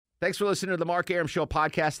Thanks for listening to the Mark Arum Show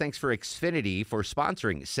podcast. Thanks for Xfinity for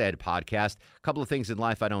sponsoring said podcast. A couple of things in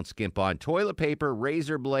life I don't skimp on. Toilet paper,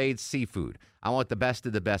 razor blades, seafood. I want the best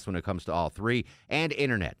of the best when it comes to all three. And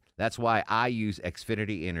internet. That's why I use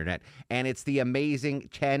Xfinity Internet. And it's the amazing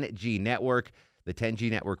 10G network. The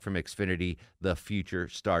 10G network from Xfinity. The future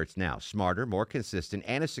starts now. Smarter, more consistent,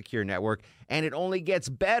 and a secure network. And it only gets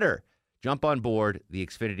better. Jump on board the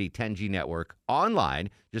Xfinity 10G network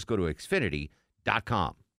online. Just go to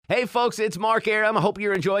Xfinity.com. Hey, folks, it's Mark Arum. I hope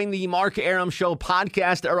you're enjoying the Mark Arum Show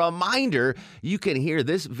podcast. A reminder, you can hear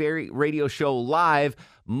this very radio show live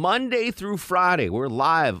Monday through Friday. We're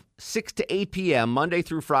live 6 to 8 p.m. Monday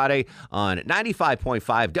through Friday on 95.5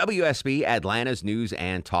 WSB, Atlanta's News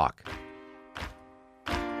and Talk.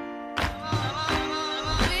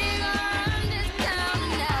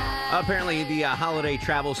 Apparently, the holiday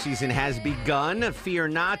travel season has begun. Fear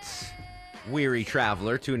not, weary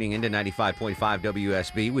traveler tuning into 95.5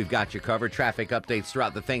 WSB. We've got you covered. Traffic updates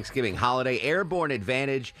throughout the Thanksgiving holiday. Airborne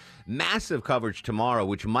Advantage, massive coverage tomorrow,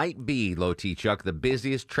 which might be, Low T Chuck, the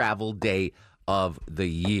busiest travel day of the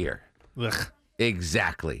year. Ugh.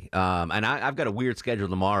 Exactly. And I've got a weird schedule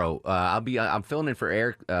tomorrow. I'm filling in for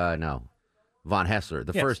Eric. Von Hessler,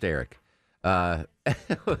 the first Eric.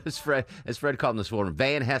 As Fred called him this morning,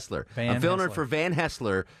 Van Hessler. I'm filling in for Van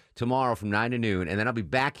Hessler tomorrow from 9 to noon, and then I'll be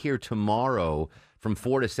back here tomorrow from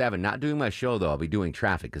 4 to 7. Not doing my show, though. I'll be doing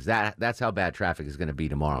traffic, because that's how bad traffic is going to be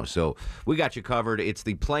tomorrow. So we got you covered. It's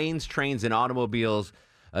the Planes, Trains, and Automobiles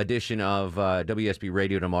edition of WSB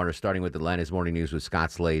Radio tomorrow, starting with Atlanta's Morning News with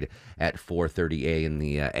Scott Slade at 4:30 in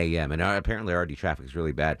the a.m. And apparently already traffic is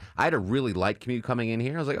really bad. I had a really light commute coming in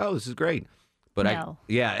here. I was like, oh, this is great. But no.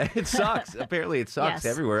 It sucks. Apparently it sucks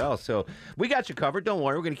everywhere else. So we got you covered. Don't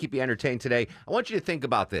worry. We're going to keep you entertained today. I want you to think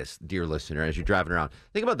about this, dear listener, as you're driving around.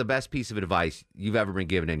 Think about the best piece of advice you've ever been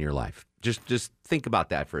given in your life. Just think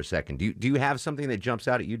about that for a second. Do you have something that jumps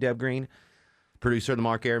out at you, Deb Green, producer of the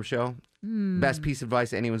Mark Arum Show? Best piece of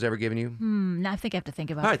advice anyone's ever given you? No, I think I have to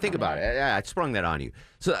think about it. All right, think about it. Yeah, I sprung that on you.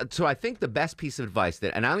 So I think the best piece of advice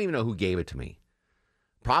and I don't even know who gave it to me.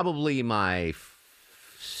 Probably my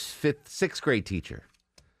sixth grade teacher,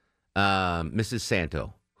 Mrs.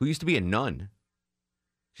 Santo, who used to be a nun.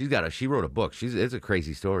 She wrote a book. It's a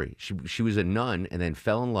crazy story. She was a nun and then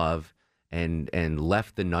fell in love and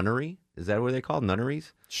left the nunnery. Is that what they call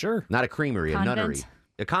nunneries? Sure. Not a creamery, Convent? a nunnery.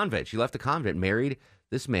 A convent. She left the convent, married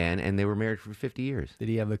this man, and they were married for 50 years. Did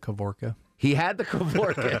he have the Kavorka? He had the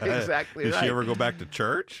Kavorka. Exactly. Did right. she ever go back to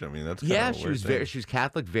church? I mean, that's she was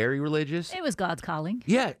Catholic, very religious. It was God's calling.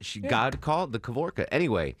 Yeah, God called the Kavorka.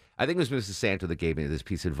 Anyway, I think it was Mrs. Santo that gave me this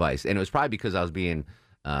piece of advice, and it was probably because I was being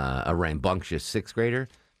a rambunctious sixth grader.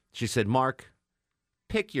 She said, Mark,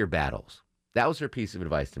 pick your battles. That was her piece of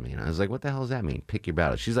advice to me, and I was like, what the hell does that mean, pick your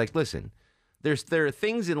battles? She's like, listen, there are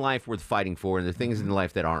things in life worth fighting for, and there are things in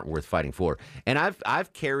life that aren't worth fighting for. And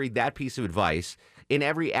I've carried that piece of advice in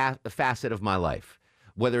every facet of my life,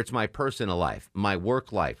 whether it's my personal life, my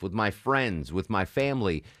work life, with my friends, with my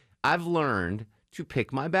family. I've learned to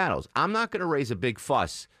pick my battles. I'm not going to raise a big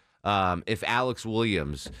fuss if Alex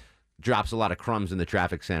Williams drops a lot of crumbs in the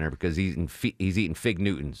traffic center because he's eating Fig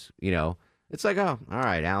Newtons, you know. It's like, oh, all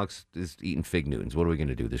right, Alex is eating Fig Newtons. What are we going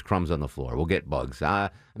to do? There's crumbs on the floor. We'll get bugs.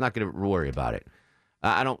 I'm not going to worry about it.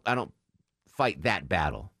 I don't fight that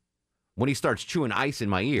battle. When he starts chewing ice in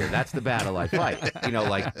my ear, that's the battle I fight.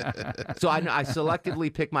 So I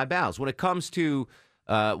selectively pick my battles. When it comes to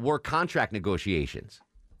work contract negotiations,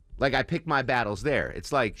 like I pick my battles there.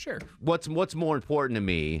 It's like, sure, what's more important to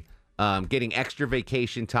me, getting extra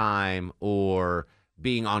vacation time or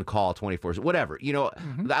being on call 24/7, whatever.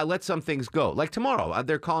 I let some things go. Like tomorrow,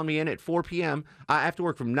 they're calling me in at 4 p.m. I have to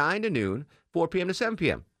work from 9 to noon, 4 p.m. to 7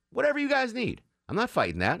 p.m. Whatever you guys need. I'm not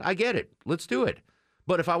fighting that. I get it. Let's do it.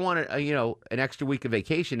 But if I want an extra week of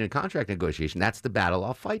vacation and contract negotiation, that's the battle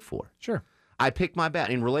I'll fight for. Sure. I pick my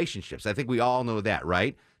battle in relationships. I think we all know that,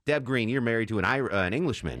 right? Deb Green, you're married to an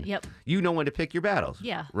Englishman. Yep. You know when to pick your battles.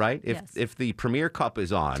 Yeah. Right? Yes. If the Premier Cup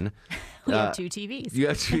is on. We have two TVs.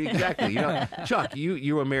 Exactly. Chuck,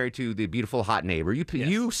 you were married to the beautiful hot neighbor.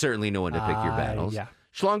 You certainly know when to pick your battles. Yeah.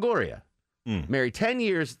 Schlongoria. Married 10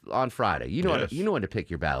 years on Friday. You know when to pick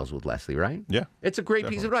your battles with Leslie, right? Yeah. It's a great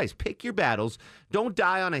piece of advice. Pick your battles. Don't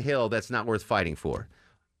die on a hill that's not worth fighting for.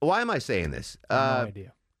 Why am I saying this? No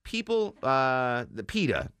idea. People, the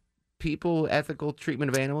PETA, people ethical treatment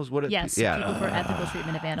of animals. Yes, people for ethical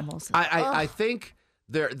treatment of animals. I think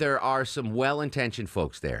there are some well-intentioned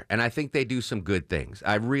folks there, and I think they do some good things.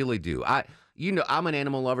 I really do. I'm an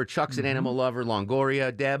animal lover. Chuck's an animal lover.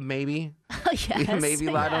 Longoria, Deb, maybe. Yes. Maybe.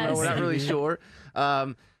 I don't know. We're not really sure.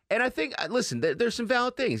 And I think, listen, there's some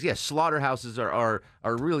valid things. Yes, slaughterhouses are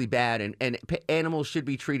really bad, and animals should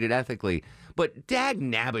be treated ethically. But dag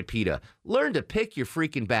nabbit, PETA, learn to pick your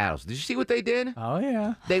freaking battles. Did you see what they did? Oh,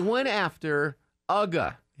 yeah. They went after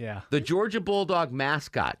Uga, the Georgia Bulldog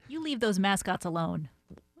mascot. You leave those mascots alone.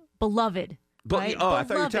 Beloved. But, right? oh, I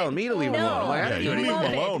thought you were telling me to leave him alone. Yeah, you leave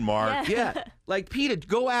him alone, Mark. Yeah, like PETA,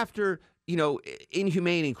 go after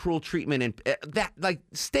inhumane and cruel treatment and that. Like,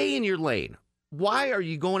 stay in your lane. Why are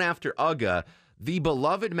you going after Uga, the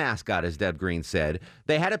beloved mascot, as Deb Green said?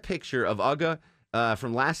 They had a picture of Uga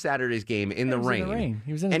from last Saturday's game in the rain.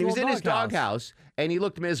 He was in his doghouse, and he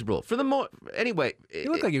looked miserable. Anyway, he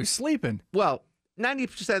looked like he was sleeping. Well,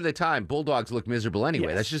 90% of the time, bulldogs look miserable anyway.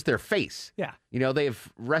 Yes. That's just their face. Yeah. They have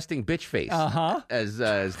resting bitch face, as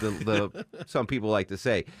the some people like to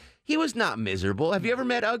say. He was not miserable. Have you ever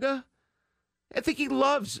met Uga? I think he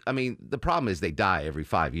loves. I mean, the problem is they die every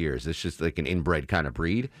 5 years. It's just like an inbred kind of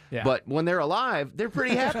breed. Yeah. But when they're alive, they're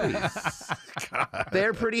pretty happy.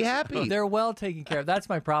 They're pretty happy. They're well taken care of. That's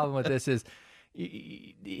my problem with this is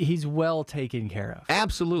he's well taken care of.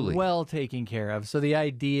 Absolutely. Well taken care of. So the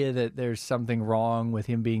idea that there's something wrong with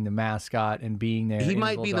him being the mascot and being there. He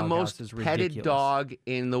might be the most petted dog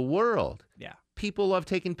in the world. Yeah. People love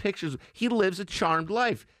taking pictures. He lives a charmed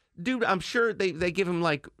life. Dude, I'm sure they give him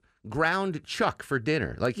like ground chuck for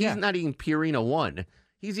dinner. Like he's not eating Purina One.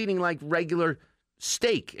 He's eating like regular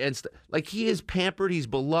steak and like he is pampered. He's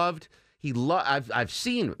beloved. I've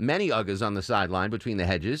seen many Uggas on the sideline between the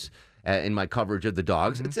hedges in my coverage of the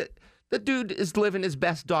dogs. Mm-hmm. The dude is living his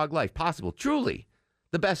best dog life possible. Truly,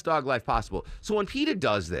 the best dog life possible. So when PETA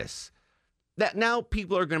does this, that now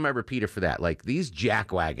people are going to remember PETA for that. Like these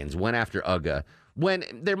jackwagons went after Uga. When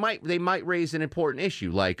they might raise an important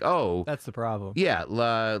issue, like, oh, that's the problem. Yeah,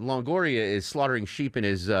 Longoria is slaughtering sheep in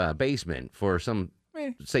his basement for some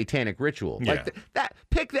satanic ritual. Yeah. Like that.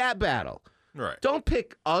 Pick that battle. Right. Don't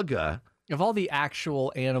pick Uga. Of all the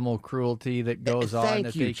actual animal cruelty that goes on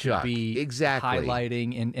that they could be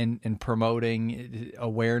highlighting and promoting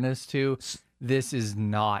awareness to, this is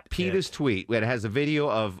not PETA's tweet. It has a video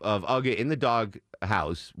of Uga in the dog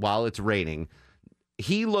house while it's raining.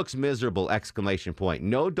 He looks miserable! !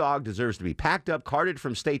 No dog deserves to be packed up, carted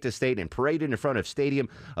from state to state, and paraded in front of stadium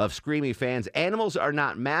of screaming fans. Animals are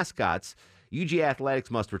not mascots. UG Athletics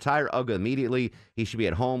must retire Uga immediately. He should be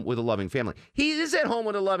at home with a loving family. He is at home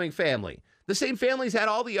with a loving family. The same family's had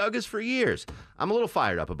all the Uggas for years. I'm a little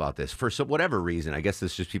fired up about this for whatever reason. I guess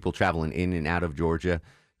it's just people traveling in and out of Georgia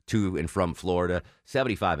to and from Florida.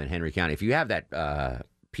 75 in Henry County. If you have that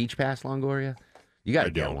Peach Pass, Longoria, you got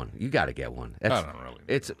to get one. You got to get one. I don't really.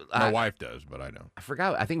 My wife does, but I don't. I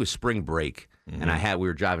forgot. I think it was spring break, and we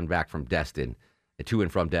were driving back from Destin, to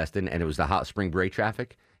and from Destin, and it was the hot spring break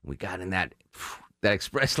traffic. And we got in that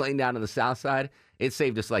express lane down on the south side. It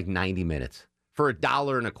saved us like 90 minutes for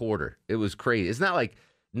 $1.25. It was crazy. It's not like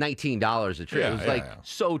 $19 a trip. It was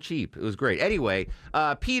so cheap. It was great. Anyway,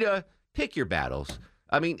 PETA, pick your battles.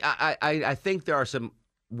 I mean, I think there are some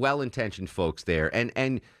well-intentioned folks there,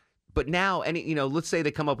 but now, let's say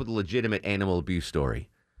they come up with a legitimate animal abuse story.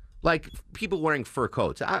 Like people wearing fur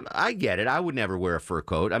coats. I get it. I would never wear a fur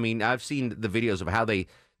coat. I mean, I've seen the videos of how they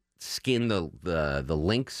skin the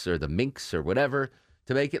lynx or the minx or whatever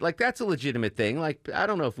to make it. Like, that's a legitimate thing. Like, I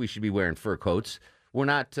don't know if we should be wearing fur coats. We're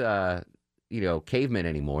not, cavemen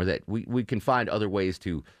anymore, that we can find other ways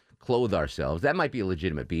to clothe ourselves. That might be a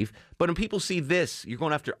legitimate beef. But when people see this, you're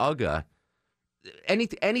going after Uga.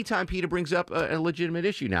 Anytime PETA brings up a legitimate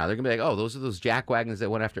issue now, they're going to be like, oh, those are those jackwagons that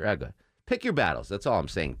went after Uga. Pick your battles. That's all I'm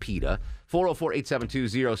saying, PETA.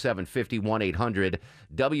 404-872-0750,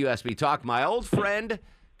 1-800-WSB Talk. My old friend,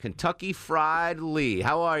 Kentucky Fried Lee.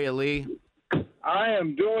 How are you, Lee? I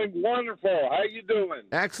am doing wonderful. How you doing?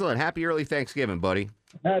 Excellent. Happy early Thanksgiving, buddy.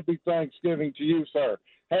 Happy Thanksgiving to you, sir.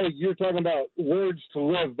 Hey, you're talking about words to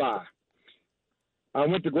live by. I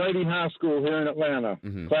went to Grady High School here in Atlanta,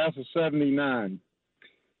 class of 79.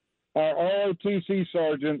 Our ROTC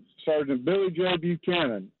Sergeant Billy J.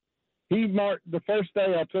 Buchanan, he marched the first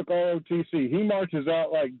day I took ROTC. He marches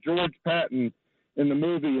out like George Patton in the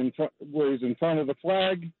movie where he's in front of the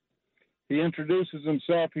flag. He introduces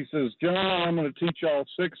himself. He says, "Gentlemen, I'm going to teach y'all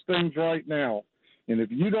 6 things right now. And if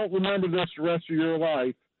you don't remember this the rest of your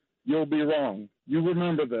life, you'll be wrong. You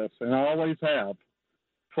remember this, and I always have.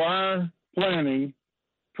 Prior planning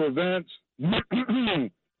prevents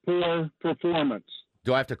poor performance."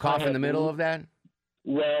 Do I have to cough in the middle of that?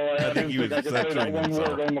 Well, I think I could say that one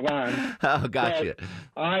word on the line. Oh, gotcha.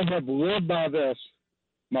 But I have lived by this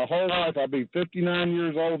my whole life. I'll be 59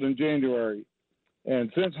 years old in January.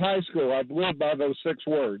 And since high school, I've lived by those 6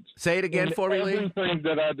 words. Say it again for me, Lee. Everything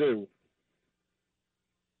that I do.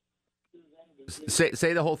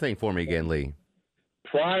 Say the whole thing for me again, Lee.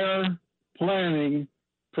 Prior planning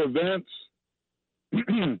prevents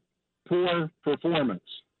poor performance.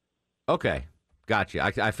 Okay, gotcha.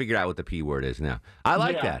 I figured out what the P word is now. I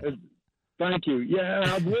like that. Thank you.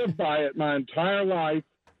 Yeah, I've lived by it my entire life,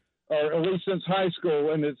 or at least since high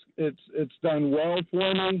school, and it's done well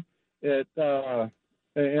for me.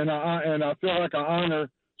 And I feel like I honor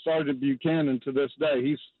Sergeant Buchanan to this day.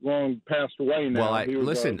 He's long passed away now. Well,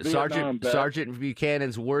 listen, Sergeant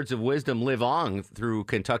Buchanan's words of wisdom live on through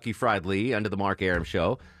Kentucky Fried Lee under the Mark Arum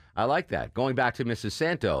Show. I like that. Going back to Mrs.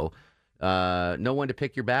 Santo, know when to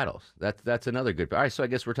pick your battles. That's another good. All right, so I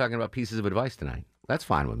guess we're talking about pieces of advice tonight. That's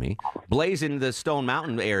fine with me. Blaze in the Stone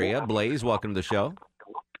Mountain area. Blaze, welcome to the show.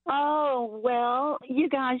 Oh, well, you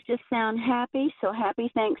guys just sound happy, so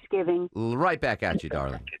happy Thanksgiving. Right back at you,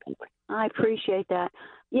 darling. I appreciate that.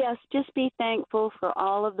 Yes, just be thankful for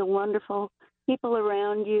all of the wonderful people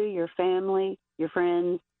around you, your family, your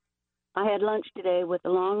friends. I had lunch today with a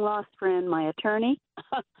long-lost friend, my attorney,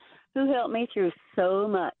 who helped me through so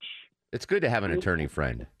much. It's good to have an attorney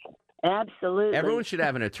friend. Absolutely. Everyone should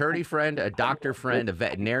have an attorney friend, a doctor friend, a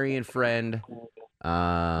veterinarian friend,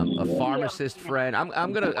 a pharmacist friend.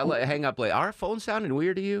 I'm gonna hang up late. Are our phones sounding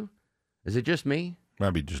weird to you? Is it just me?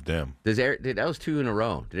 Might be just them. That was 2 in a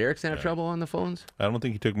row. Did Eric have trouble on the phones? I don't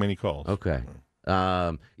think he took many calls. Okay.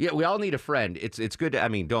 Yeah, we all need a friend. It's good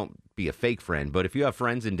to, don't be a fake friend, but if you have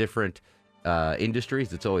friends in different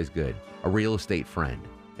industries, it's always good. A real estate friend,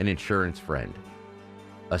 an insurance friend,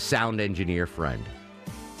 a sound engineer friend,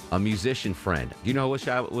 a musician friend. Do you know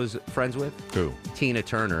who I was friends with? Who? Tina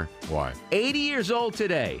Turner. Why? 80 years old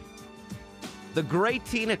today. The great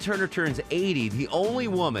Tina Turner turns 80. The only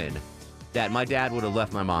woman that my dad would have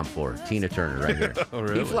left my mom for. Tina Turner right here. Oh,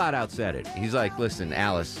 really? He flat out said it. He's like, listen,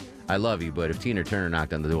 Alice, I love you, but if Tina Turner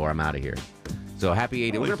knocked on the door, I'm out of here. So happy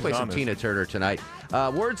 80. We're going to play some Tina Turner tonight.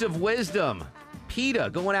 Words of wisdom. PETA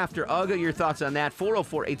going after UGA. Your thoughts on that?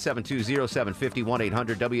 404-872-0750,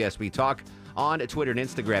 1-800-WSB Talk. On Twitter and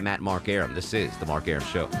Instagram at Mark Arum. This is The Mark Arum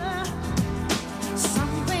Show.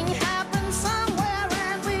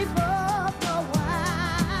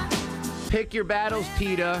 Pick your battles,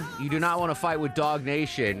 PETA. You do not want to fight with Dog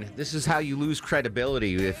Nation. This is how you lose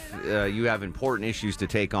credibility if you have important issues to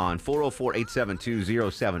take on.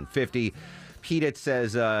 404-872-0750. PETA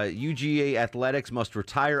says UGA Athletics must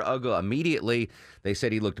retire UGA immediately. They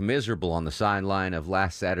said he looked miserable on the sideline of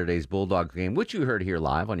last Saturday's Bulldogs game, which you heard here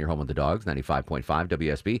live on your home of the Dogs, 95.5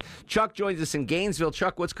 WSB. Chuck joins us in Gainesville.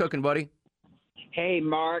 Chuck, what's cooking, buddy? Hey,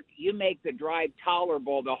 Mark, you make the drive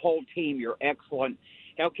tolerable, the whole team. You're excellent.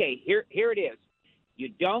 Okay, here it is. You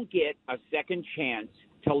don't get a second chance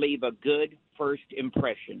to leave a good first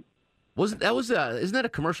impression. Isn't that a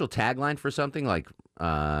commercial tagline for something like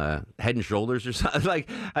Head and Shoulders or something? Like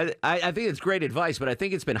I think it's great advice, but I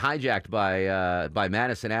think it's been hijacked by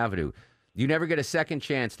Madison Avenue. You never get a second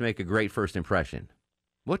chance to make a great first impression.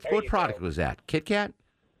 What product was that? Kit Kat?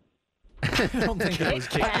 I don't think it was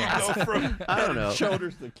Kit Kat. I don't know.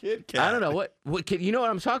 Shoulders the Kit Kat. I don't know what you know what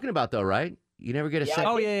I'm talking about though, right? You never get a second.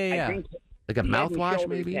 Oh yeah. Like a mouthwash,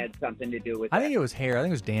 maybe? Had something to do with I think it was hair. I think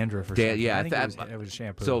it was dandruff or something. Yeah, I think it was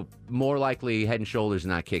shampoo. So more likely Head and Shoulders,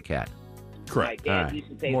 not Kit Kat. Correct. My dad used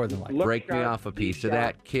to say, more than likely. Break me off a piece of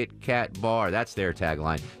that Kit Kat bar. That's their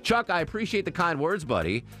tagline. Chuck, I appreciate the kind words,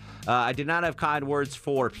 buddy. I did not have kind words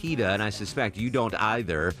for PETA, and I suspect you don't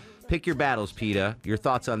either. Pick your battles, PETA. Your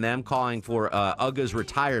thoughts on them calling for UGA's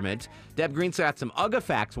retirement. Deb Green's got some UGA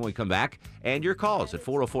facts when we come back. And your calls at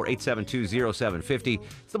 404-872-0750.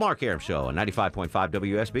 It's the Mark Arum Show on 95.5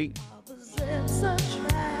 WSB.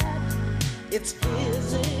 It's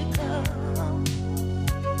physical.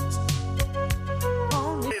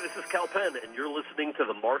 Hey, this is Cal Penn, and you're listening to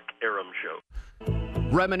the Mark Arum Show.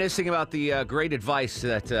 Reminiscing about the great advice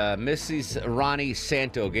that Mrs. Ronnie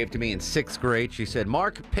Santo gave to me in 6th grade. She said,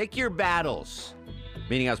 Mark, pick your battles.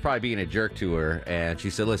 Meaning I was probably being a jerk to her. And she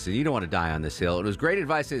said, listen, you don't want to die on this hill. It was great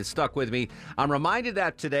advice that stuck with me. I'm reminded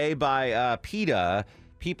that today by PETA,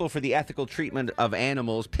 People for the Ethical Treatment of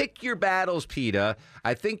Animals. Pick your battles, PETA.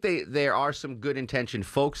 I think there are some good-intentioned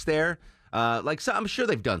folks there. I'm sure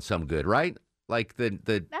they've done some good, right? Like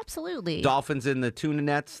the absolutely dolphins in the tuna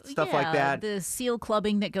nets, stuff like that. The seal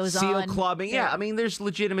clubbing that goes on. Seal clubbing, yeah. I mean, there's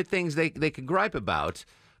legitimate things they can gripe about,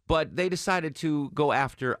 but they decided to go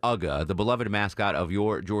after UGA, the beloved mascot of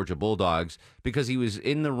your Georgia Bulldogs, because he was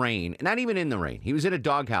in the rain. Not even in the rain. He was in a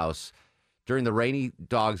doghouse during the rainy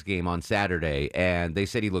Dogs game on Saturday, and they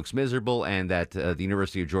said he looks miserable and that the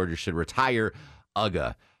University of Georgia should retire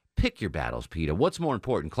UGA. Pick your battles, PETA. What's more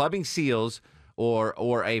important, clubbing seals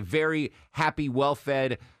or a very happy,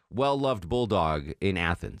 well-fed, well-loved bulldog in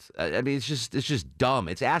Athens. I mean, it's just dumb.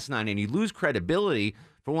 It's asinine, and you lose credibility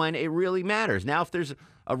for when it really matters. Now, if there's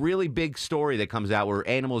a really big story that comes out where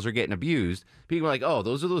animals are getting abused, people are like, oh,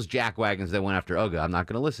 those are those jackwagons that went after Uga. I'm not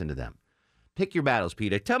going to listen to them. Pick your battles,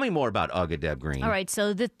 Peter. Tell me more about Uga, Deb Green. All right,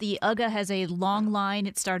 so the Uga has a long line.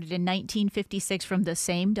 It started in 1956 from the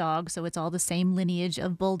same dog, so it's all the same lineage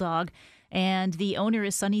of bulldog. And the owner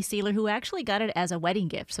is Sonny Sealer, who actually got it as a wedding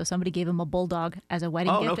gift. So somebody gave him a bulldog as a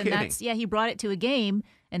wedding gift. No and kidding. he brought it to a game,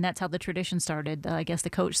 and that's how the tradition started. I guess the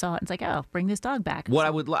coach saw it and it's like, oh, bring this dog back.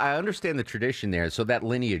 I understand the tradition there. So that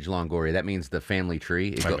lineage, Longoria, that means the family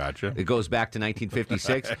tree. I gotcha. It goes back to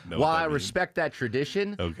 1956. While I respect that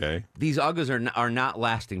tradition, okay, these Ugas are not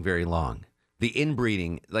lasting very long. The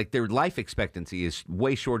inbreeding, like their life expectancy is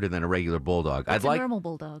way shorter than a regular bulldog. What's a normal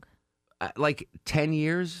bulldog? Like 10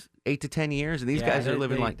 years. 8 to 10 years, and these guys are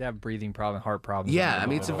living they have breathing problems, heart problems. Yeah, I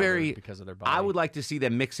mean, it's because of their body. I would like to see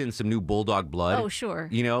them mix in some new bulldog blood. Oh, sure.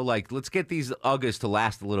 You know, like let's get these Ugas to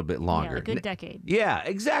last a little bit longer. Yeah, a good decade. Yeah,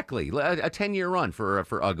 exactly. A 10-year run for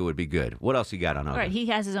Uga would be good. What else you got on Uga? All right, he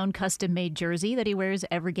has his own custom-made jersey that he wears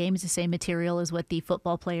every game. It's the same material as what the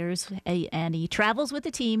football players, and he travels with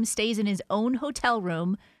the team, stays in his own hotel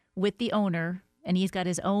room with the owner. And he's got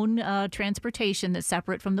his own transportation that's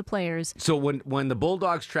separate from the players. So when the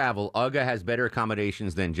Bulldogs travel, Uga has better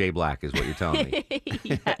accommodations than Jay Black, is what you're telling me.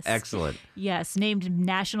 Yes. Excellent. Yes, named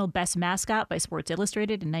National Best Mascot by Sports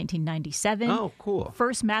Illustrated in 1997. Oh, cool.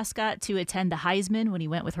 First mascot to attend the Heisman when he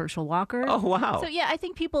went with Herschel Walker. Oh, wow. So, yeah, I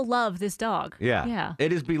think people love this dog. Yeah.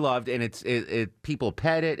 It is beloved, and people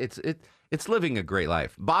pet it. It's living a great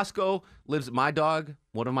life. Bosco lives,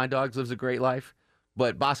 one of my dogs lives a great life.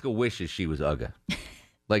 But Bosco wishes she was Uga.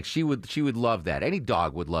 Like she would love that. Any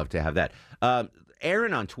dog would love to have that.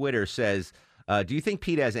 Aaron on Twitter says, do you think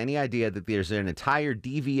Pete has any idea that there's an entire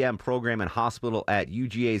DVM program and hospital at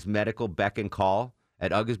UGA's medical beck and call,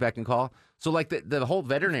 at Uga's beck and call? So like the whole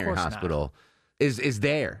veterinary hospital is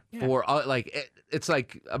there for it's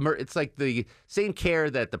like the same care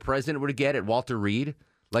that the president would get at Walter Reed.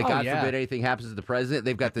 Like God forbid anything happens to the president,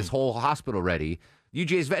 they've got this whole hospital ready.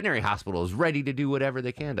 UGA's veterinary hospital is ready to do whatever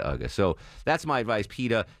they can to Uga. So that's my advice,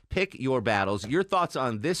 PETA. Pick your battles. Your thoughts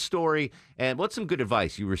on this story, and what's some good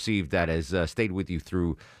advice you received that has stayed with you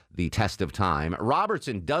through the test of time? Robert's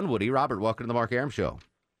in Dunwoody. Robert, welcome to the Mark Arum Show.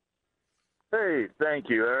 Hey, thank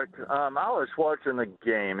you, Eric. I was watching the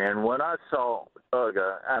game, and when I saw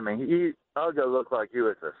Uga, Uga looked like he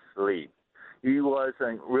was asleep. He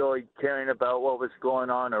wasn't really caring about what was going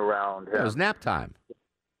on around him. It was nap time.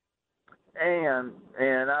 And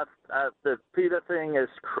the PETA thing is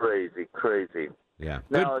crazy. Yeah.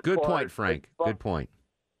 Now, good point, Frank. Good point.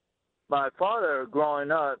 My father, growing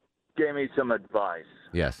up, gave me some advice.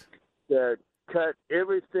 Yes. That cut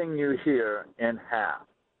everything you hear in half.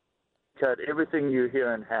 Cut everything you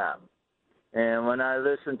hear in half. And when I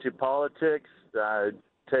listen to politics, I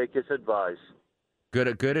take his advice. Good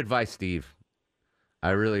advice, Steve.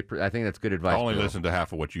 I think that's good advice. I only listen to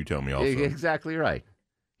half of what you tell me also. Exactly right.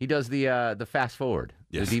 He does the fast forward,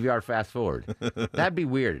 the DVR fast forward. That'd be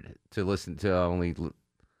weird to listen to only.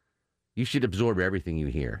 You should absorb everything you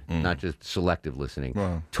hear, not just selective listening.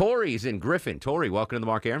 Wow. Tori's in Griffin. Tori, welcome to the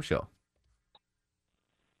Mark Arum Show.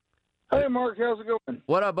 Hey, Mark, how's it going?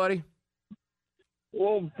 What up, buddy?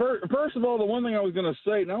 Well, first of all, the one thing I was going to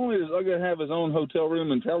say, not only does Uga have his own hotel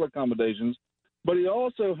room and travel accommodations, but he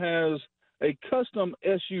also has a custom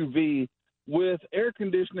SUV with air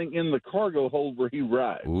conditioning in the cargo hold where he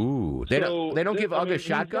rides. Ooh, they don't give Uga a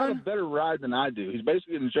shotgun? He's got a better ride than I do. He's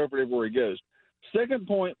basically getting chauffeured everywhere he goes. Second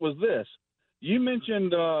point was this. You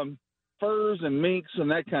mentioned furs and minks and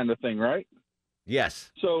that kind of thing, right?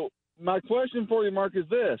 Yes. So my question for you, Mark, is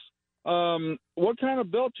this. What kind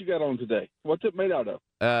of belt you got on today? What's it made out of?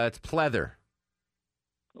 It's pleather.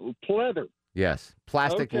 Pleather. Yes,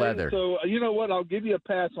 plastic leather. So you know what? I'll give you a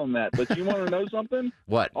pass on that. But you want to know something?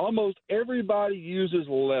 What? Almost everybody uses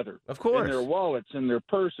leather. Of course. In their wallets, in their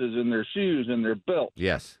purses, in their shoes, in their belts.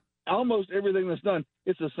 Yes. Almost everything that's done,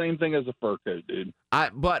 it's the same thing as a fur coat, dude.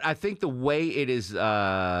 But I think the way it is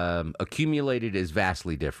accumulated is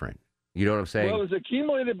vastly different. You know what I'm saying? Well, it's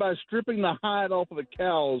accumulated by stripping the hide off of the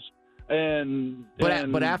cows. But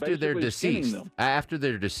after they're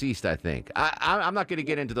deceased, I think I'm not going to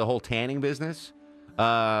get into the whole tanning business.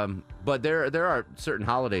 But there are certain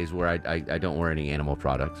holidays where I don't wear any animal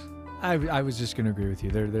products. I was just going to agree with you.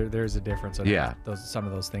 There's a difference. Some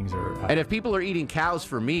of those things are. And if people are eating cows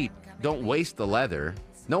for meat, don't waste the leather.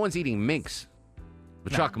 No one's eating minks.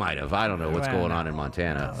 But Chuck might have. I don't know what's going on in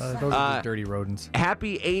Montana. Those are just dirty rodents.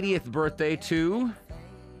 Happy 80th birthday to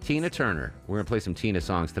Tina Turner. We're going to play some Tina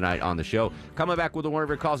songs tonight on the show. Coming back with one of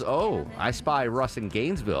your calls. Oh, I spy Russ in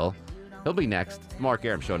Gainesville. He'll be next. Mark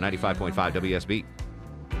Arum Show, 95.5 WSB.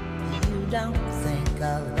 You don't think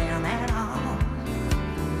of them at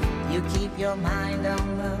all. You keep your mind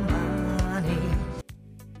on the money.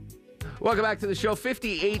 Welcome back to the show.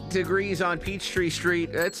 58 degrees on Peachtree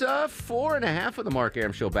Street. It's 4.5 of the Mark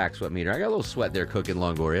Arum Show back sweat meter. I got a little sweat there cooking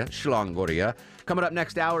Longoria. Coming up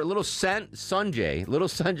next hour, Little Sanjay. Little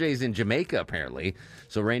Sanjay's in Jamaica, apparently.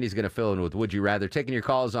 So Randy's going to fill in with Would You Rather. Taking your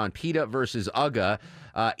calls on PETA versus UGA.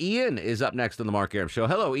 Ian is up next on the Mark Arum Show.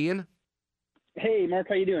 Hello, Ian. Hey, Mark.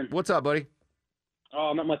 How you doing? What's up, buddy?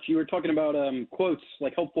 Oh, not much. You were talking about quotes,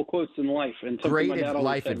 like helpful quotes in life. And great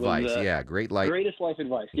life advice. Yeah, great life. Greatest life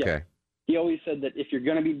advice. Yeah. Okay. He always said that if you're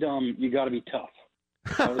going to be dumb, you got to be tough.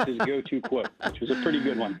 That was his go-to quote, which was a pretty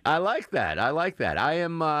good one. I like that. I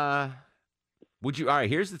am. Would you? All right.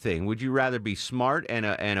 Here's the thing. Would you rather be smart and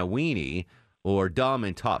a weenie, or dumb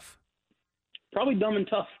and tough? Probably dumb and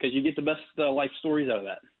tough, because you get the best life stories out of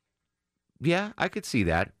that. Yeah, I could see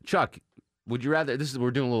that. Chuck, would you rather?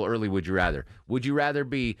 We're doing a little early. Would you rather? Would you rather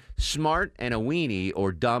be smart and a weenie,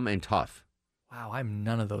 or dumb and tough? Wow, I'm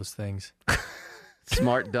none of those things.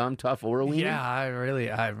 Smart, dumb, tough, or a weenie?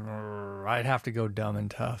 Yeah, I'd have to go dumb and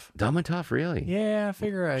tough. Dumb and tough, really? Yeah, I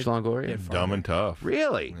figure I'd get dumb and tough.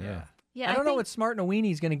 Really? Yeah. Yeah, I don't know what smart and a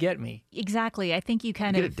weenie is going to get me. Exactly. I think you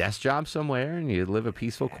kind of get a desk job somewhere and you live a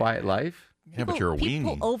peaceful, quiet life. Yeah, but you're a weenie.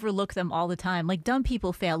 People overlook them all the time. Like, dumb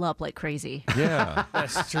people fail up like crazy. Yeah.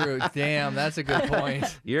 That's true. Damn, that's a good point.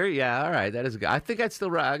 All right. That is good. I think I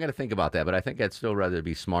got to think about that, but I think I'd still rather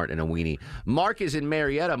be smart and a weenie. Mark is in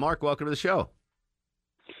Marietta. Mark, welcome to the show.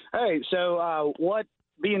 Hey, so what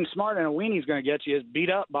being smart and a weenie is going to get you is beat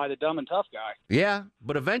up by the dumb and tough guy. Yeah,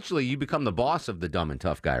 but eventually you become the boss of the dumb and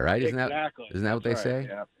tough guy, right? Isn't exactly. Isn't that what they say?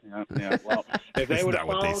 Yeah. Well, if they would have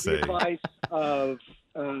followed the advice of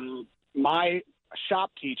my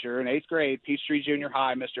shop teacher in 8th grade, Peachtree Junior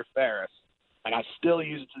High, Mr. Ferris, and I still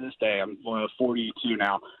use it to this day. I'm 42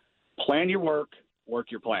 now. Plan your work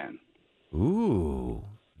your plan. Ooh,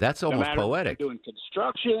 that's almost poetic. If you're doing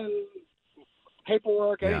construction,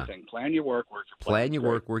 paperwork, anything. Plan your work your plan. Plan your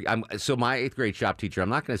work. So my 8th grade shop teacher, I'm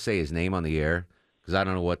not going to say his name on the air because I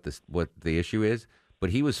don't know what the issue is, but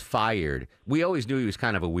he was fired. We always knew he was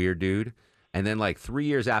kind of a weird dude. And then like 3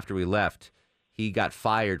 years after we left, he got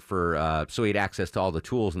fired for, so he had access to all the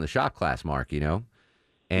tools in the shop class, Mark, you know?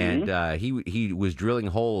 And he was drilling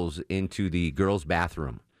holes into the girls'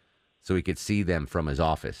 bathroom so he could see them from his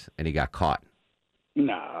office, and he got caught.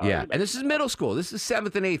 No. Yeah, and this is middle school. This is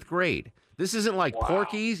 7th and 8th grade. This isn't like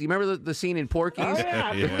Porky's. You remember the scene in Porky's? Oh,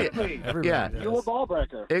 yeah, absolutely. Yeah. Beulah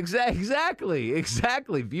Ballbreaker.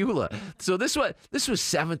 Exactly, Beulah. So this was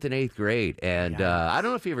 7th and 8th grade, and I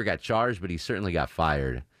don't know if he ever got charged, but he certainly got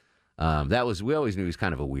fired. We always knew he was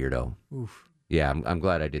kind of a weirdo. Oof. Yeah, I'm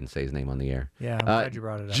glad I didn't say his name on the air. Yeah, I'm glad you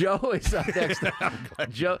brought it up. Joe is up next.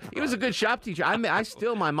 Joe, he was a good shop teacher.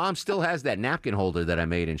 My mom still has that napkin holder that I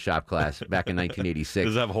made in shop class back in 1986.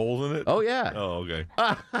 Does it have holes in it? Oh, yeah. Oh, okay.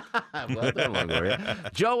 Well done,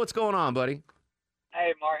 Longoria. Joe, what's going on, buddy?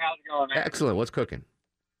 Hey, Mark, how's it going, man? Excellent. What's cooking?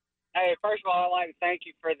 Hey, first of all, I'd like to thank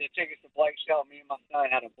you for the tickets to Blake's show. Me and my son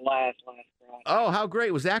had a blast last Friday. Oh, how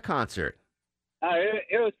great was that concert?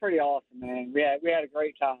 It was pretty awesome, man. We had a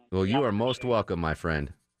great time. Well, you are most welcome, my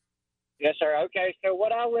friend. Yes, sir. Okay, so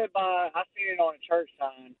what I live by, I seen it on a church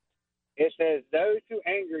sign. It says, "Those who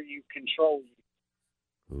anger you control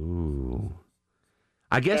you." Ooh.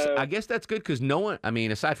 I guess that's good because no one. I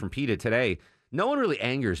mean, aside from PETA today, no one really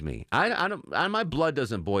angers me. My blood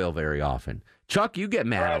doesn't boil very often. Chuck, you get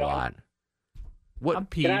mad a lot. What? I'm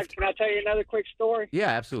peeved. Can I tell you another quick story? Yeah,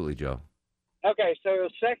 absolutely, Joe. Okay, so it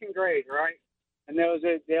was 2nd grade, right? And there was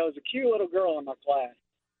a cute little girl in my class.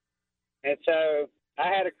 And so I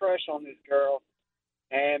had a crush on this girl,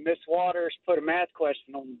 and Miss Waters put a math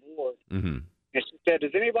question on the board. Mm-hmm. And she said,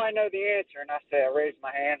 "Does anybody know the answer?" And I raised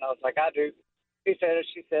my hand. I was like, "I do." She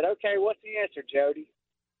said, "Okay, what's the answer, Jody?"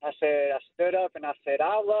 I stood up and I said,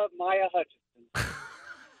 "I love Maya Hutchinson."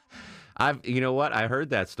 You know what? I heard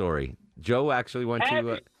that story. Joe actually went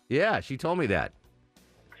to. Yeah, she told me that.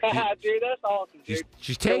 Dude, that's awesome, dude.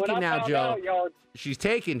 She's taken now, Joe. She's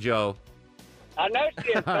taken, Joe. I know she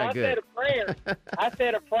is. So I said a prayer. I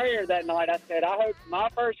said a prayer that night. I said, "I hope my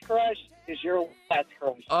first crush is your last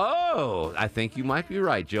crush." Oh, I think you might be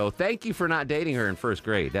right, Joe. Thank you for not dating her in 1st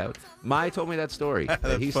grade. Maya told me that story.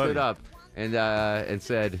 That he stood up and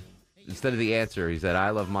said, instead of the answer, he said, "I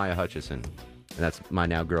love Maya Hutchison." And that's my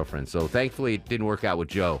now girlfriend. So thankfully it didn't work out with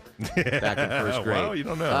Joe back in first grade. Well, you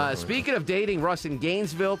don't know. Speaking of dating, Russ in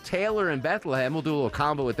Gainesville, Taylor in Bethlehem. We'll do a little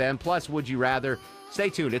combo with them. Plus, Would You Rather? Stay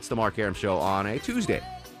tuned. It's the Mark Arum Show on a Tuesday.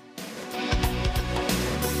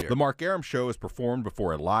 The Mark Arum Show is performed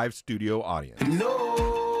before a live studio audience. No,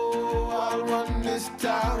 I want this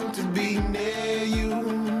town to be near you.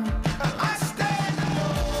 I stand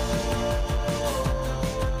alone.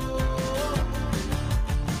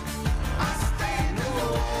 I stand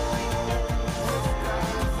alone.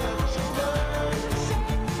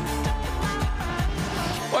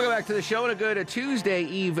 Welcome back to the show and a good Tuesday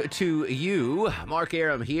Eve to you. Mark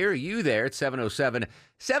Arum here, you there at 7:07.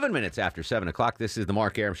 7 minutes after 7 o'clock. This is the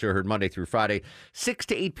Mark Arum Show, heard Monday through Friday, 6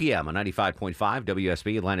 to 8 p.m. on 95.5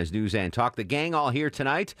 WSB, Atlanta's News and Talk. The gang all here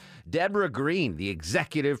tonight. Deborah Green, the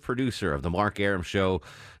executive producer of the Mark Arum Show,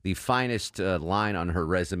 the finest line on her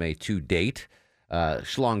resume to date.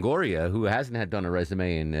 Shlongoria, who hasn't done a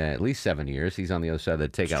resume in at least 7 years. He's on the other side of the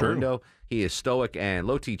takeout window. He is stoic, and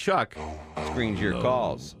Low T Chuck screens your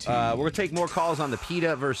calls. We're going to take more calls on the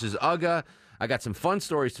PETA versus UGA. I got some fun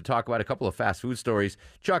stories to talk about, a couple of fast food stories.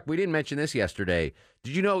 Chuck, we didn't mention this yesterday.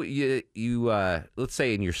 Did you know you let's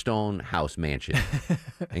say in your stone house mansion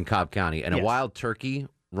in Cobb County, and a wild turkey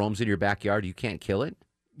roams in your backyard, you can't kill it?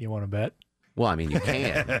 You want to bet? Well, I mean, you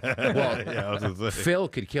can. Well, Phil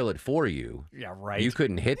could kill it for you. Yeah, right. You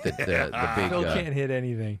couldn't hit the big... Phil can't hit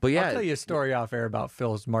anything. But yeah, I'll tell you a story off air about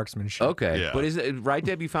Phil's marksmanship. Okay. Yeah. But is it right,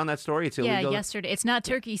 Deb? You found that story? It's illegal? Yeah, yesterday. It's not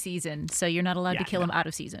turkey season, so you're not allowed to kill them out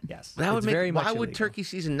of season. Yes. That would very much why illegal. would turkey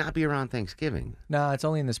season not be around Thanksgiving? No, it's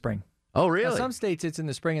only in the spring. Oh, really? Now, some states it's in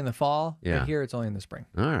the spring and the fall. Yeah. But here it's only in the spring.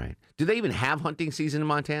 All right. Do they even have hunting season in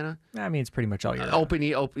Montana? I mean, it's pretty much all year. Open,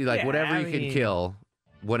 whatever you can kill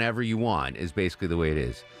whenever you want is basically the way it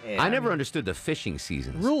is. Yeah, I never understood the fishing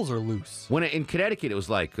seasons. Rules are loose. When in Connecticut, it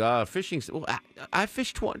was like fishing. Well, I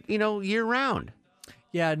fished year round.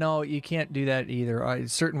 Yeah, no, you can't do that either.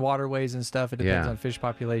 Certain waterways and stuff, it depends on fish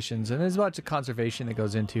populations. And there's much of conservation that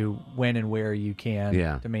goes into when and where you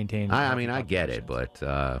can to maintain. I mean, I get it, but...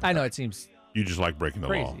 I know it seems You just like breaking the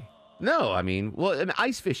crazy. law. No, I mean,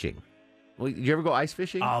 ice fishing. Well, did you ever go ice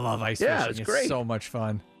fishing? I love ice fishing. Yeah, it's great. So much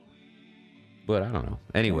fun. But I don't know.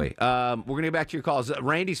 Anyway, we're going to get back to your calls.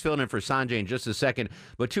 Randy's filling in for Sanjay in just a second.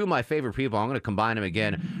 But two of my favorite people, I'm going to combine them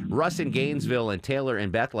again. Russ in Gainesville and Taylor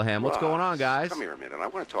in Bethlehem. What's going on, guys? Come here a minute. I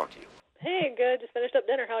want to talk to you. Hey, good. Just finished up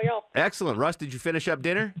dinner. How are y'all? Excellent. Russ, did you finish up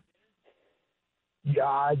dinner? Yeah,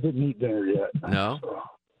 I didn't eat dinner yet. No?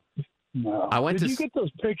 No. Did you get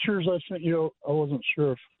those pictures I sent you? I wasn't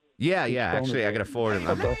sure if... Yeah. Actually, I got to forward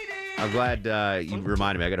them. I'm glad you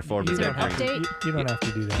reminded me. I got to forward them. You don't have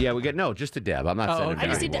to do that. Yeah, just to Deb. I'm not sending them. I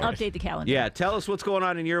just need to anymore. update the calendar. Yeah, tell us what's going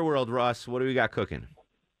on in your world, Russ. What do we got cooking?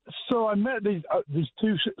 So I met these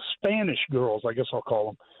two Spanish girls, I guess I'll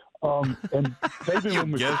call them. And they've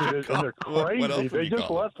been with me and they're crazy. They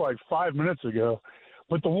just left like 5 minutes ago.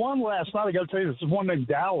 But the one last night, I got to tell you, this is one named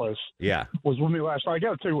Dallas. Yeah. Was with me last night. I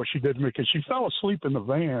got to tell you what she did to me because she fell asleep in the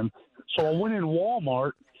van. So I went in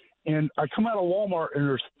Walmart, and I come out of Walmart, and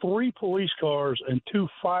there's 3 police cars and 2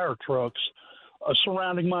 fire trucks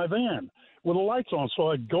surrounding my van with the lights on.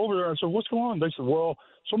 So I go over there and I said, "What's going on?" They said, "Well,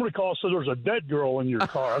 somebody called, said there's a dead girl in your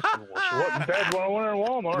car." I said, "Well, she wasn't dead when I went in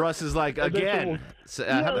Walmart." Russ is like, again,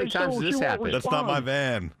 how many times has this happened? That's not my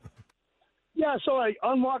van. Yeah, so I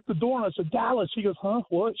unlocked the door and I said, "Dallas." She goes, "Huh?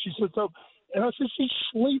 What?" She sits up, and I said, "She's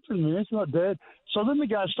sleeping, man. She's not dead." So then the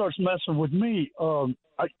guy starts messing with me.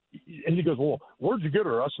 And he goes, "Well, where'd you get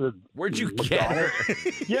her?" I said, "Where'd you get her?"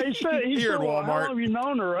 Yeah, he said, Here at "Well, Walmart." how long have you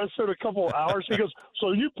known her?" I said, "A couple of hours." He goes,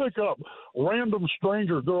 "So you pick up random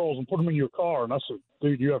stranger girls and put them in your car?" And I said,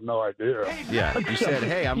 "Dude, you have no idea." Yeah, you said,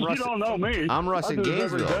 "Hey, I'm Russ." You don't know me. I'm Russ I in do this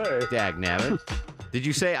every Gainesville. day. Dagnabbit. Did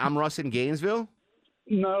you say I'm Russ in Gainesville?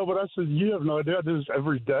 No, but I said, "You have no idea. I do this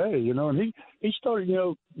every day, you know." And he started,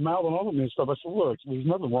 mouthing off at me and stuff. I said, "Look, there's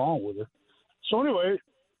nothing wrong with her." So anyway,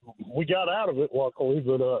 we got out of it, luckily,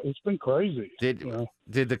 but it's been crazy. Did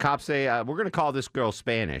the cop say we're going to call this girl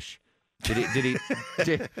Spanish? Did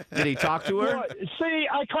he talk to her? Well, see,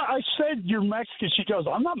 I said you're Mexican. She goes,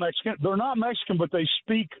 "I'm not Mexican." They're not Mexican, but they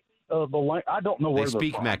speak the language. I don't know where they they're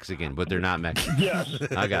speak from. Mexican, but they're not Mexican. Yes,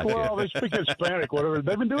 I got you. Well, they speak Hispanic, whatever.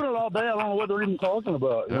 They've been doing it all day. I don't know what they're even talking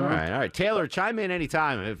about. All right. Taylor, chime in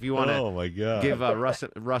anytime if you want to. Oh my God. Give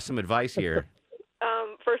Russ some advice here.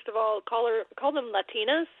 First of all, call them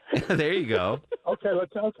Latinas. There you go. Okay.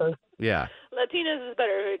 Yeah. Latinas is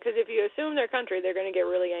better because if you assume their country, they're going to get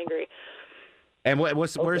really angry. And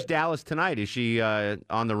where's Dallas tonight? Is she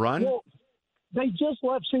on the run? Well, they just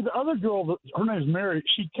left. See, the other girl, her name's Mary.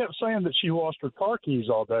 She kept saying that she lost her car keys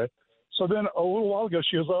all day. So then a little while ago,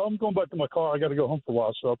 she goes, "Oh, I'm going back to my car. I got to go home for a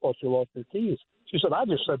while." So I thought she lost her keys. She said, "I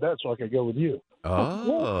just said that so I could go with you."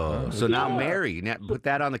 Oh, so now Mary, put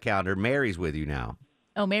that on the calendar. Mary's with you now.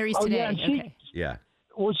 Oh, Mary's today. Yeah, okay. Yeah.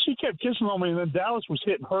 Well, she kept kissing on me, and then Dallas was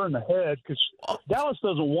hitting her in the head because Dallas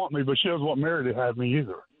doesn't want me, but she doesn't want Mary to have me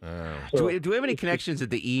either. Do we have any connections at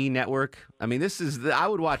the E Network? I mean, I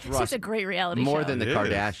would watch Russ. It's a great reality more show. than the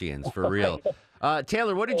Kardashians, for real.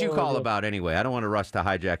 Taylor, what did you call about anyway? I don't want Russ to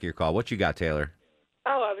hijack your call. What you got, Taylor?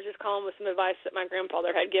 Oh, I was just calling with some advice that my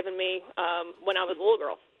grandfather had given me when I was a little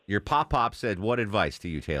girl. Your pop said what advice to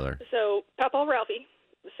you, Taylor? So Papa Ralphie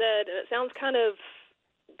said, and it sounds kind of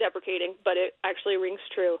deprecating, but it actually rings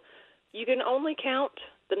true. You can only count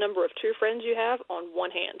the number of true friends you have on one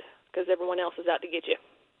hand because everyone else is out to get you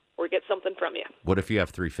or get something from you. What if you have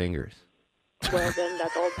 3 fingers? Well, then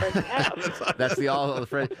that's all the friends you have. That's all the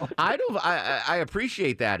friends. I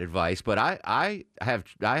appreciate that advice, but I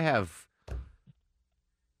have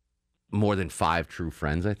more than 5 true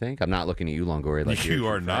friends, I think. I'm not looking at you, Longoria. Like you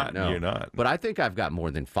are not. No. You're not. But I think I've got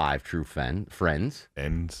more than 5 true friends.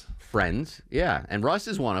 Friends, yeah. And Russ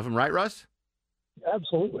is one of them, right, Russ?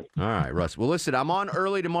 Absolutely. All right, Russ. Well, listen, I'm on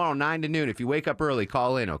early tomorrow, 9 to noon. If you wake up early,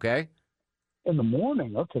 call in, okay? In the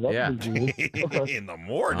morning? Okay, that would be good. Okay. In the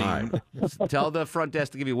morning? All right. Tell the front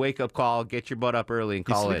desk to give you a wake-up call. Get your butt up early and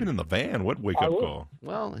call He's sleeping in. in the van. What wake-up call?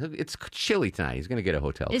 Well, it's chilly tonight. He's going to get a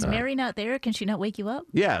hotel Is tonight. Mary not there? Can she not wake you up?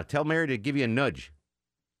 Yeah, tell Mary to give you a nudge.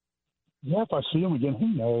 Yeah, if I see him again,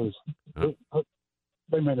 who knows?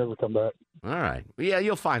 They may never come back. All right. Yeah,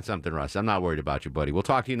 you'll find something, Russ. I'm not worried about you, buddy. We'll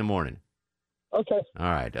talk to you in the morning. Okay.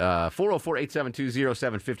 All right.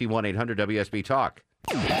 404-872-0750, 1-800-WSB-TALK.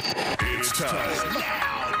 It's time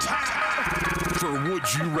for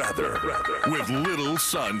Would You Rather with Little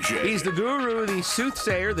Sanjay. He's the guru, the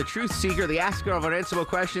soothsayer, the truth seeker, the asker of unanswerable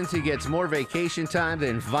questions. He gets more vacation time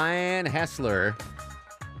than Van Hessler.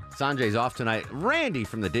 Sanjay's off tonight. Randy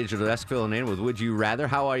from the Digital Desk filling in with Would You Rather.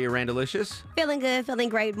 How are you, Randalicious? Feeling good, feeling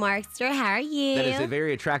great, Markster. How are you? That is a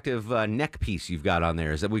very attractive neck piece you've got on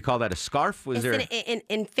there. Is that we call that a scarf? It's an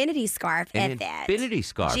infinity scarf an at that. Infinity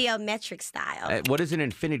scarf. Geometric style. What is an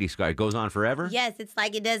infinity scarf? It goes on forever? Yes, it's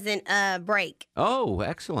like it doesn't break. Oh,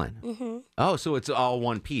 excellent. Mm-hmm. Oh, so it's all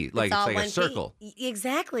one piece. Like it's like a circle.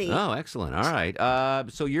 Exactly. Oh, excellent. All right.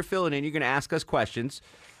 So you're filling in. You're going to ask us questions.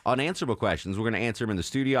 Unanswerable questions. We're going to answer them in the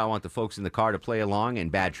studio. I want the folks in the car to play along in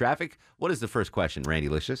bad traffic. What is the first question, Randy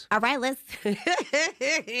Licious? All right, let's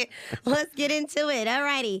get into it. All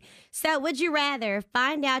righty. So, would you rather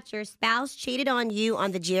find out your spouse cheated on you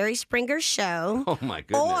on the Jerry Springer Show? Oh, my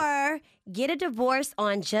goodness. Or get a divorce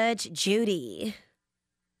on Judge Judy?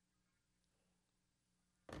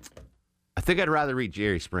 I think I'd rather read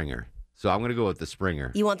Jerry Springer. So I'm going to go with the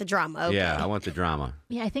Springer. You want the drama? Okay. Yeah, I want the drama.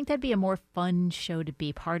 Yeah, I think that'd be a more fun show to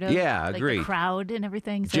be part of. Yeah, like agreed. The crowd and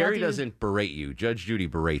everything. So Jerry doesn't berate you. Judge Judy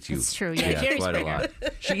berates you. That's true. Yeah, Jerry quite Springer. a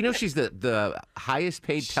lot. She's the highest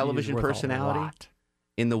paid television personality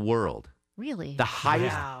in the world. Really? The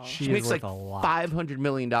highest. Wow. She makes like $500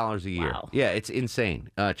 million a year. Wow. Yeah, it's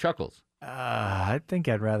insane. Chuckles. I think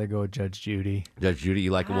I'd rather go with Judge Judy. Judge Judy,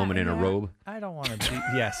 you like a woman in a robe? I don't want to be.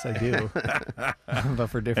 Yes, I do. But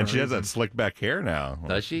for different And she has that reasons. slick back hair now.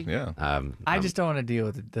 Does she? Yeah. I just don't want to deal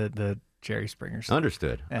with the Jerry Springer stuff.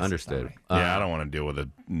 Understood. That's Understood. Yeah, I don't want to deal with a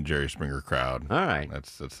Jerry Springer crowd. All right.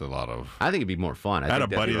 That's a lot of. I think it'd be more fun. I had a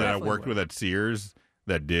buddy that I worked with at Sears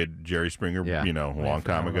that did Jerry Springer, a long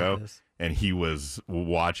time ago, and he was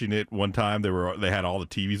watching it one time. They had all the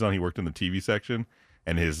TVs on. He worked in the TV section.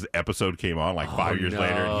 And his episode came on like 5 years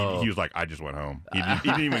later, and he was like, "I just went home." He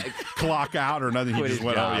didn't even clock out or nothing. He just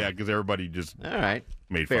went home, because everybody just all right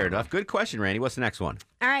made fair fun enough. of him. Good question, Randy. What's the next one?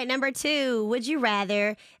 All right, number 2. Would you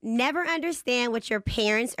rather never understand what your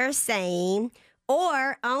parents are saying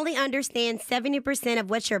or only understand 70% of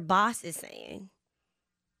what your boss is saying?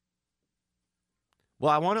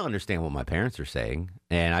 Well, I want to understand what my parents are saying,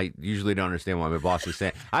 and I usually don't understand what my boss is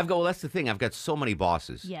saying. Well, that's the thing. I've got so many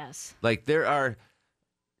bosses. Yes. Like there are.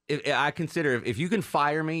 I consider if you can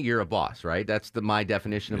fire me, you're a boss, right? That's my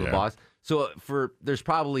definition of a boss. So there's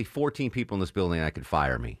probably 14 people in this building that could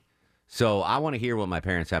fire me. So I want to hear what my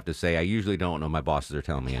parents have to say. I usually don't know. My bosses are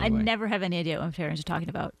telling me anyway. I never have any idea what my parents are talking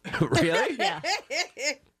about. Really? Yeah.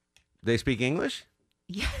 They speak English?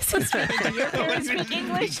 Yes. Do your parents speak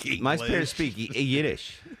English? My parents speak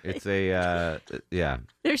Yiddish. It's a yeah.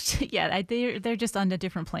 They're just on a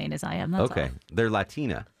different plane as I am. That's okay. all. They're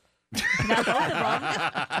Latina. Not both of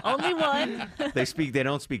them. Only one. They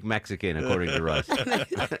don't speak Mexican, according to Russ.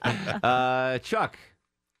 Chuck.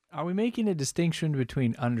 Are we making a distinction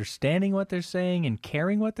between understanding what they're saying and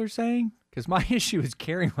caring what they're saying? Because my issue is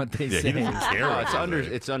caring what they say. He doesn't care.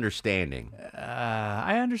 It's understanding.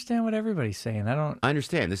 I understand what everybody's saying. I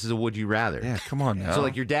understand. This is a would you rather. Yeah, come on now. So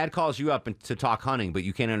like your dad calls you up to talk hunting, but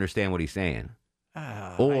you can't understand what he's saying.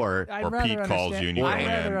 Or Pete calls you and you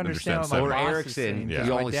can't understand something. Or Erickson, you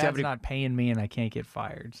only my dad's not paying me and I can't get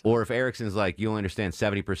fired. So. Or if Erickson's like, you only understand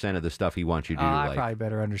 70% of the stuff he wants you to do. I probably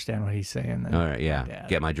better understand what he's saying than all right, yeah.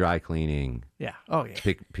 Get my dry cleaning. Yeah. Oh,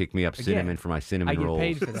 yeah. Pick me up cinnamon for my cinnamon rolls.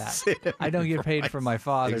 I get paid for that. I don't get paid for my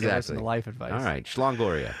father to listen to life advice. All right.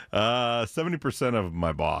 Schlongoria. 70% of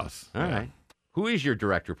my boss. All right. Who is your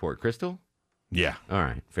direct report, Crystal? Yeah. All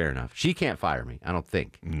right. Fair enough. She can't fire me, I don't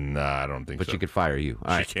think. Nah, I don't think so. But she could fire you.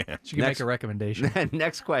 All right. She can. She can make a recommendation.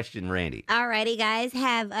 Next question, Randy. All righty, guys.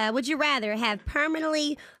 Would you rather have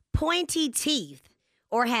permanently pointy teeth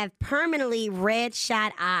or have permanently red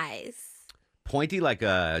shot eyes? Pointy like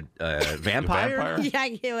a vampire? Yeah,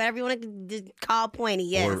 whatever you want to call pointy,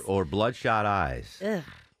 yes. Or bloodshot eyes. Ugh.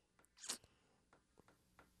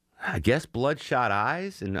 I guess bloodshot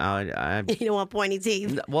eyes, and I you don't want pointy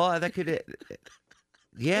teeth. Well, that could,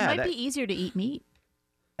 yeah. It might be easier to eat meat.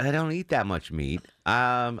 I don't eat that much meat.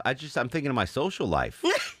 I'm thinking of my social life.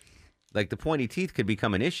 Like the pointy teeth could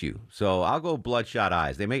become an issue, so I'll go bloodshot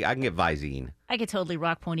eyes. I can get Visine. I could totally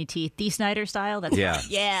rock pointy teeth, Dee Snider style. That's yeah.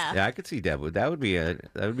 Yeah, I could see that. That would be a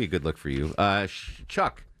good look for you,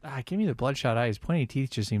 Chuck. Give me the bloodshot eyes. Pointy teeth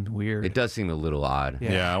just seems weird. It does seem a little odd.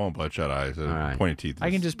 Yeah, I want bloodshot eyes. Right. Pointy teeth. I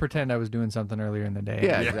can just pretend I was doing something earlier in the day.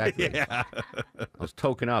 Yeah, exactly. Yeah. I was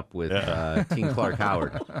token up with Team Clark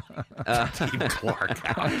Howard. Team Clark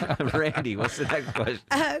Howard. Randy, what's the next question?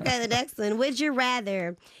 Okay, the next one. Would you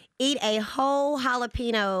rather eat a whole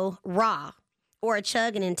jalapeno raw or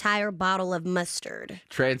chug an entire bottle of mustard?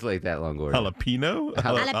 Translate that, Longoria. Jalapeno?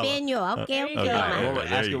 Jalapeno. Okay.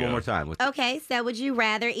 Ask it one more time. Okay, so would you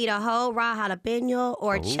rather eat a whole raw jalapeno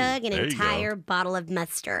or chug an entire bottle of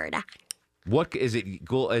mustard? What is it?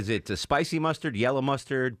 Is it a spicy mustard, yellow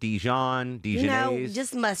mustard, Dijon, Dijonnaise? No,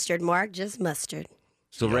 just mustard, Mark. Just mustard.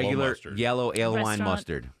 So yellow regular mustard. Yellow ale wine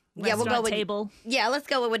mustard. Yeah, we'll go with table. Yeah, let's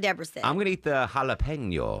go with what Deborah said. I'm gonna eat the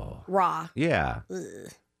jalapeno raw. Yeah. Ugh.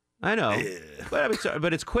 I know,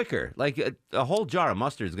 but it's quicker. Like a whole jar of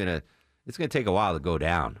mustard is gonna take a while to go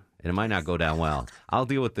down, and it might not go down well. I'll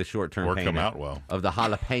deal with the short-term pain come out well of the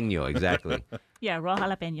jalapeno. Exactly. Yeah, raw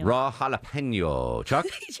jalapeno. Raw jalapeno. Chuck?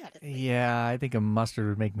 Yeah, I think a mustard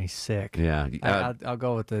would make me sick. Yeah, I'll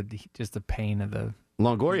go with just the pain of the.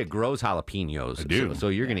 Longoria grows jalapenos. I do. So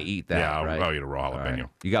you're going to eat that, yeah, right? I'll eat a raw jalapeno. Right.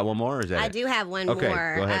 You got one more, or is that I it? do have one okay,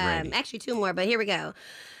 more. Go ahead, Randy. Actually, two more, but here we go.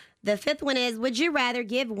 The fifth one is, would you rather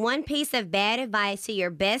give one piece of bad advice to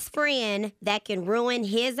your best friend that can ruin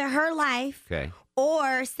his or her life,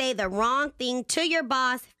 or say the wrong thing to your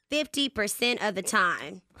boss 50% of the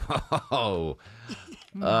time? Oh,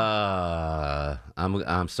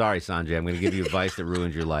 I'm sorry, Sanjay. I'm going to give you advice that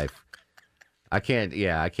ruins your life. I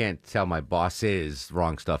can't tell my bosses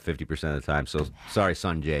wrong stuff 50% of the time. So sorry,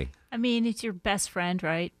 Sanjay. I mean, it's your best friend,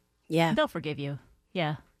 right? Yeah. They'll forgive you.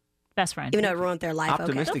 Yeah. Best friend. Even though it ruined their life.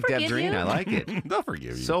 Optimistic Deb Green. I like it. They'll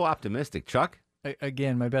forgive you. So optimistic. Chuck?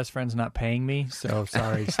 Again, my best friend's not paying me, so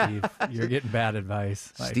sorry, Steve. You're getting bad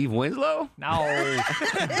advice. Steve Winslow? No.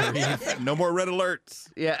 No more red alerts.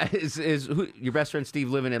 Yeah. Is your best friend Steve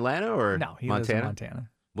live in Atlanta or No, he Montana? lives in Montana.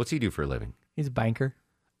 What's he do for a living? He's a banker.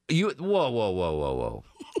 Whoa.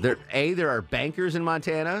 There are bankers in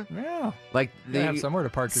Montana? Yeah. Like they have somewhere to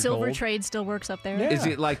park your Silver gold. Trade still works up there. Yeah. Is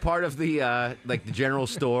it like part of the like the general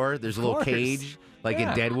store? There's a little cage. Like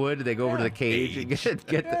in Deadwood, they go over to the cage and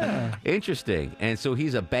get the interesting. And so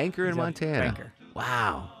he's a banker in Montana. Banker.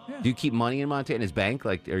 Wow. Yeah. Do you keep money in Montana in his bank?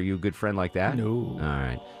 Like, are you a good friend like that? No. All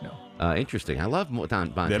right. No. Interesting. I love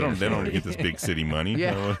Montana. They don't get this big city money.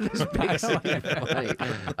 Yeah, this big city money.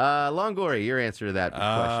 Longoria, your answer to that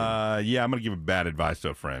question. Yeah, I'm going to give bad advice to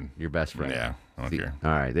a friend. Your best friend. Yeah, I don't care. All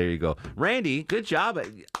right, there you go. Randy, good job.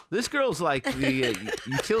 This girl's like the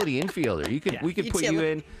utility infielder. We could put you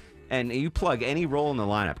in, and you plug any role in the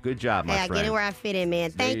lineup. Good job, my friend. Get it where I fit in, man.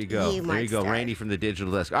 Thank you. There you go, Randy from the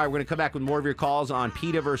Digital Desk. All right, we're going to come back with more of your calls on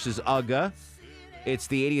PETA versus UGA. It's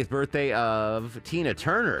the 80th birthday of Tina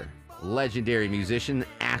Turner, legendary musician,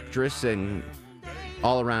 actress, and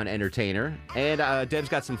all-around entertainer. And Deb's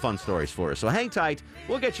got some fun stories for us. So hang tight.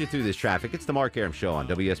 We'll get you through this traffic. It's the Mark Arum Show on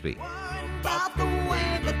WSB. About the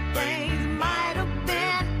way that things might have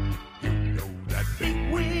been. You know that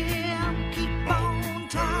big wheel keep on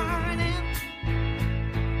turning.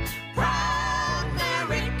 Proud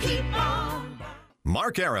Mary, keep on.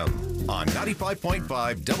 Mark Arum on 95.5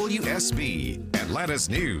 WSB, Atlanta's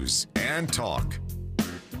News and Talk.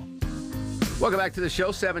 Welcome back to the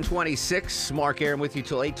show, 726. Mark Arum with you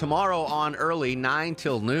till 8. Tomorrow on early, 9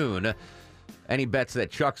 till noon. Any bets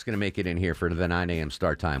that Chuck's going to make it in here for the 9 a.m.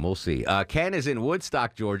 start time? We'll see. Ken is in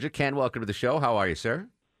Woodstock, Georgia. Ken, welcome to the show. How are you, sir?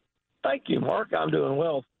 Thank you, Mark. I'm doing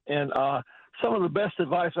well. And some of the best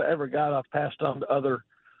advice I ever got, I've passed on to other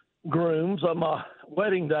grooms. On my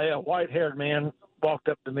wedding day, a white-haired man walked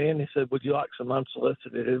up to me and he said, "Would you like some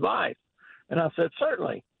unsolicited advice?" And I said,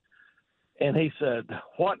 "Certainly." And he said,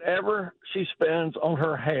 "Whatever she spends on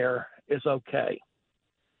her hair is okay."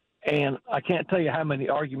 And I can't tell you how many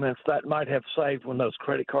arguments that might have saved when those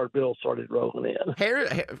credit card bills started rolling in.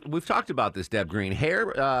 Hair, we've talked about this, Deb Green.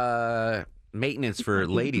 Hair maintenance for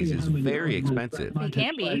ladies is very expensive. It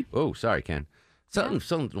can be. Oh, sorry, Ken. Something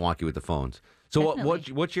wonky with the phones. So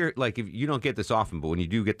what's your, like, if you don't get this often, but when you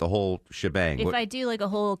do get the whole shebang. If I do like a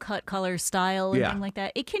whole cut, color, style, and thing like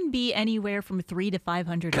that, it can be anywhere from $300 to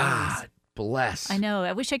 $500. God bless. I know.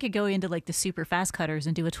 I wish I could go into like the super fast cutters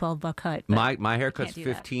and do a $12 cut. My haircut's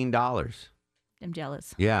 $15. I'm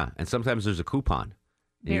jealous. Yeah, and sometimes there's a coupon.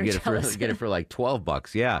 You get it for like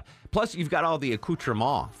 $12. Yeah. Plus, you've got all the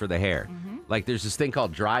accoutrement for the hair. Mm-hmm. Like there's this thing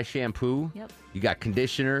called dry shampoo. Yep. You got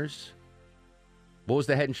conditioners. What was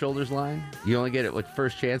the Head and Shoulders line? You only get it with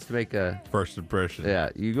first chance to make a first impression. Yeah,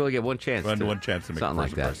 you only get one chance. One chance to make something a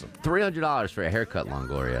first like impression. that. $300 for a haircut,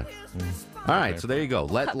 Longoria. All right, so there you go.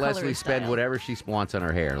 Let Leslie spend whatever she wants on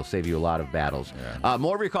her hair. It'll save you a lot of battles. Yeah.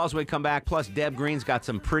 More of your calls when we come back. Plus, Deb Green's got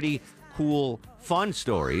some pretty cool, fun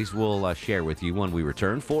stories we'll share with you when we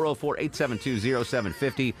return.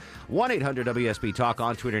 404-872-0750. 1-800-WSB-TALK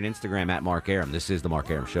on Twitter and Instagram at Mark Arum. This is The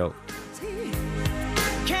Mark Arum Show.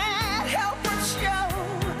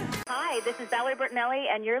 Hi, this is Valerie Bertinelli,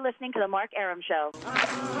 and you're listening to The Mark Arum Show.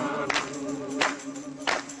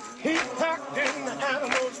 He packed in the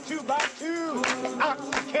animals 2 by 2, ox,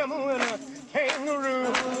 a camel, and a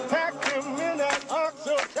kangaroo. Packed him in that ox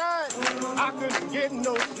so tight, I couldn't get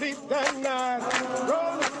no sleep that night.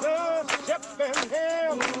 Rolling Stones, Shep and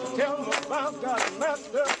Ham, tell them about that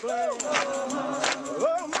master plan.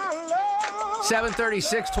 Oh, my Lord.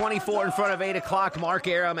 7:36, 24 in front of 8 o'clock. Mark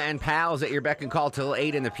Arum and pals at your beck and call till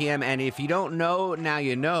 8 in the p.m. And if you don't know, now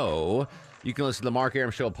you know. You can listen to the Mark Arum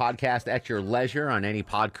Show podcast at your leisure on any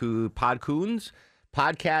Podcoons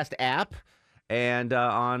podcast app and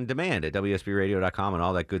on demand at WSBRadio.com and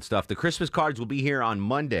all that good stuff. The Christmas cards will be here on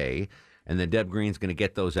Monday, and then Deb Green's going to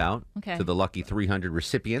get those out to the lucky 300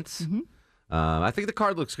 recipients. Mm-hmm. I think the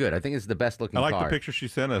card looks good. I think it's the best-looking card. I like the picture she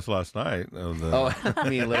sent us last night. Me and Little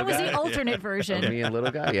That was Guy? the alternate version. Me and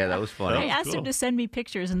Little Guy? Yeah, that was funny. I asked him to send me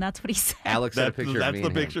pictures, and that's what he said. Alex sent a picture of me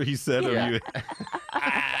That's the picture he sent of you.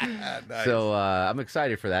 Nice. So I'm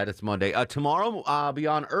excited for that. It's Monday. Tomorrow I'll be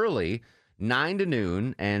on early, 9 to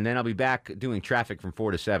noon, and then I'll be back doing traffic from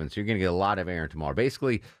 4 to 7. So you're going to get a lot of air tomorrow.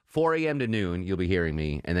 Basically, 4 a.m. to noon, you'll be hearing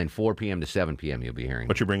me, and then 4 p.m. to 7 p.m. you'll be hearing me.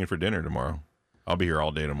 What you bringing for dinner tomorrow? I'll be here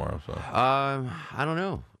all day tomorrow. So I don't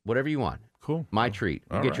know. Whatever you want. Cool. My treat.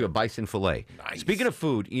 We'll get you a bison fillet. Nice. Speaking of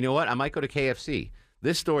food, you know what? I might go to KFC.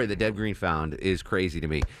 This story that Deb Green found is crazy to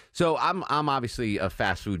me. So I'm obviously a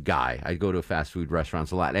fast food guy. I go to fast food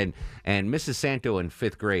restaurants a lot. And Mrs. Santo in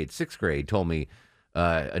 6th grade, told me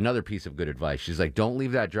another piece of good advice. She's like, don't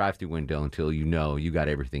leave that drive-through window until you know you got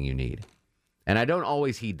everything you need. And I don't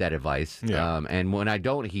always heed that advice. Yeah. And when I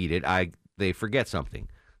don't heed it, they forget something,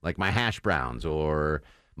 like my hash browns or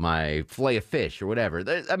my fillet of fish or whatever.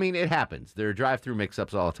 I mean, it happens. There are drive-through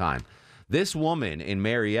mix-ups all the time. This woman in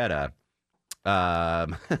Marietta, now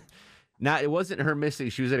it wasn't her missing.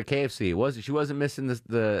 She was at a KFC. She wasn't missing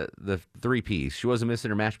the 3-piece. She wasn't missing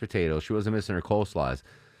her mashed potatoes. She wasn't missing her coleslaws.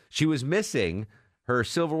 She was missing her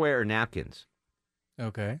silverware or napkins.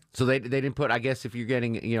 Okay. So they didn't put. I guess if you're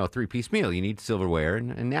getting a 3-piece meal, you need silverware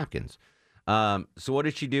and napkins. So what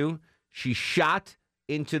did she do? She shot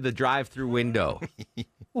into the drive-through window.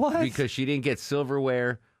 What? Because she didn't get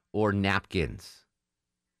silverware or napkins.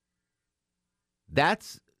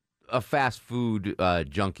 That's a fast food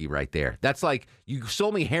junkie right there. That's like, you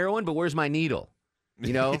sold me heroin, but where's my needle?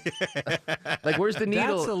 You know? Like, where's the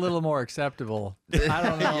needle? That's a little more acceptable. I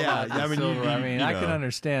don't know. Yeah, about the silver. I can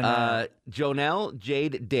understand that. Jonelle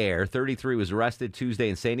Jade Dare, 33, was arrested Tuesday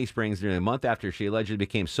in Sandy Springs nearly a month after she allegedly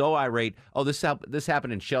became so irate. Oh, this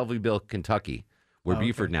happened in Shelbyville, Kentucky, where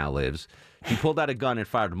Buford now lives. She pulled out a gun and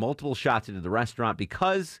fired multiple shots into the restaurant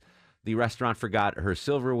because the restaurant forgot her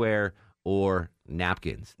silverware or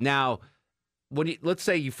napkins. Now, let's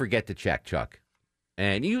say you forget to check, Chuck,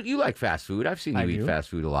 and you like fast food. I've seen you eat fast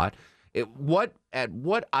food a lot. At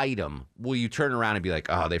what item will you turn around and be like,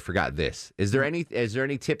 oh, they forgot this? Is there any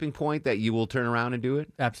tipping point that you will turn around and do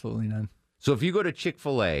it? Absolutely none. So if you go to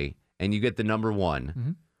Chick-fil-A and you get the number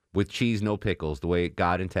 1, with cheese, no pickles, the way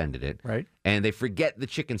God intended it. Right. And they forget the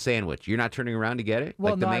chicken sandwich. You're not turning around to get it?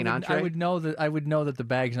 Well, like the main entree? I would know that the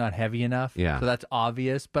bag's not heavy enough. Yeah. So that's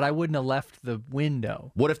obvious, but I wouldn't have left the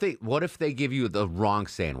window. What if they give you the wrong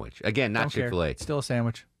sandwich? Again, not Chick-fil-A. Still a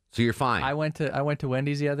sandwich. So you're fine. I went to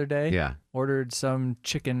Wendy's the other day. Yeah. Ordered some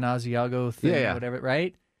chicken Asiago thing, whatever,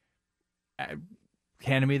 right?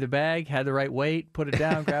 Handed me the bag, had the right weight, put it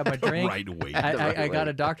down, grabbed my drink. Right weight. I got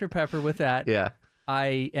a Dr. Pepper with that. Yeah.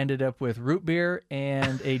 I ended up with root beer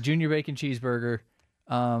and a junior bacon cheeseburger.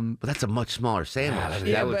 But that's a much smaller sandwich.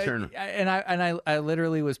 Yeah, that would turn. And I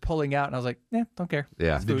literally was pulling out, and I was like, don't care.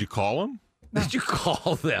 Yeah. Did you call them? No. Did you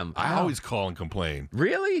call them? I always call and complain.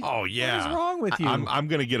 Really? Oh yeah. What is wrong with you? I'm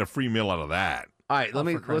gonna get a free meal out of that. All right,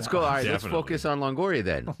 let's go. All right, let's focus on Longoria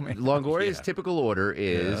then. Longoria's typical order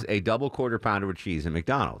is a double quarter pounder with cheese at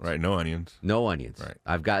McDonald's. Right, no onions. No onions. Right.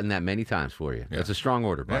 I've gotten that many times for you. That's a strong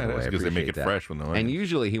order, by the way. Because they make it fresh with no onions. And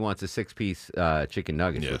usually he wants a 6-piece chicken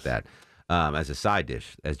nuggets with that as a side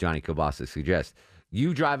dish, as Johnny Kilbasa suggests.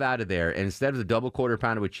 You drive out of there, and instead of the double quarter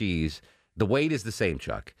pounder with cheese, the weight is the same,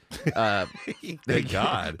 Chuck. Thank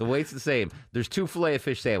God. The weight's the same. There's 2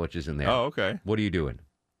 Filet-O-Fish sandwiches in there. Oh, okay. What are you doing?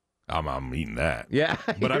 I'm eating that. Yeah.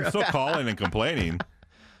 But I'm still calling and complaining.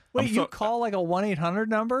 Wait, you call like a 1-800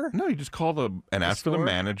 number? No, you just call and ask for the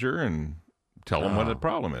manager and tell them what the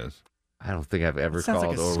problem is. I don't think I've ever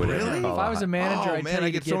called or would ever call. If I was a manager, I'd tell you I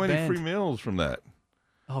get so many free meals from that.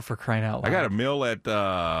 Oh, for crying out loud. I got a meal at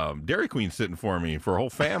Dairy Queen sitting for me for a whole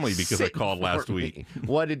family because I called last week.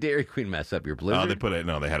 What did Dairy Queen mess up? Your Blizzard?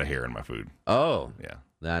 They had a hair in my food. Oh. Yeah.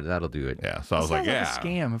 That'll do it. Yeah. So I was like, a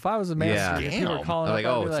scam. If I was a manager, if people were calling like,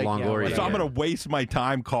 up, it's Longoria. So I'm going to waste my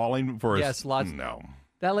time calling for lots. No.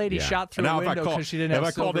 That lady shot through a window because she didn't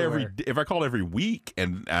have silverware. If I called every week,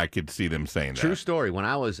 and I could see them saying that. True story. When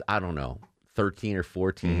I was, 13 or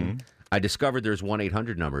 14, I discovered there's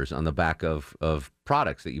 1-800 numbers on the back of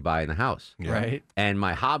products that you buy in the house. Yeah. Right. And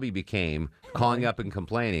my hobby became calling up and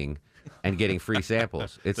complaining and getting free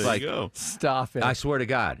samples. It's there like, you go. Stop it. I swear to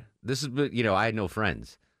God. This is, I had no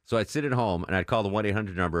friends. So I'd sit at home and I'd call the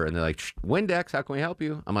 1-800 number and they're like, Windex, how can we help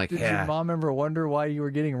you? I'm like, Did your mom ever wonder why you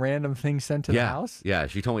were getting random things sent to the house? Yeah,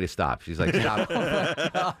 she told me to stop. She's like, stop.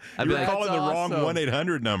 I'd be like, calling the wrong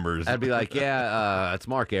 1-800 numbers. I'd be like, it's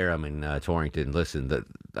Mark Aram in Torrington. Listen,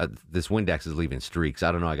 this Windex is leaving streaks.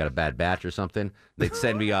 I don't know. I got a bad batch or something. They'd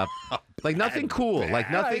send me up. Like nothing cool.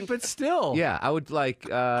 Like nothing. Right, but still. Yeah, I would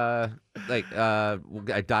I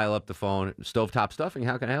dial up the phone. Stovetop stuffing.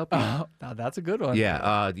 How can I help you? Now that's a good one.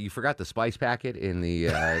 Yeah. You forgot the spice packet in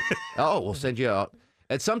the. We'll send you.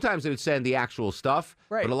 And sometimes they would send the actual stuff,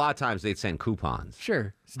 right. But a lot of times they'd send coupons.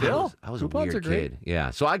 Sure. Still, I was coupons a weird are great. kid. Yeah.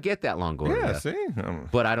 So I get that Longoria. Yeah. See.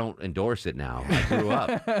 But I don't endorse it now. I grew up.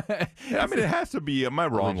 I mean, it has to be my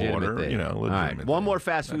wrong order. Thing. All right. One more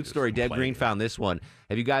fast food story. Deb Green found this one.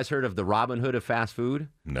 Have you guys heard of the Robin Hood of fast food?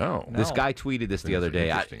 No. This guy tweeted this the other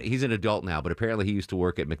day. He's an adult now, but apparently he used to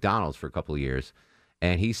work at McDonald's for a couple of years.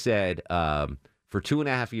 And he said, for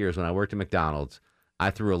 2.5 years when I worked at McDonald's, I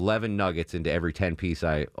threw 11 nuggets into every 10-piece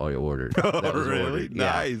I ordered. Oh, really?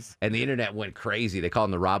 Nice. Yeah. And the internet went crazy. They call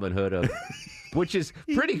him the Robin Hood of... Which is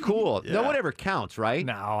pretty cool. Yeah. No one ever counts, right?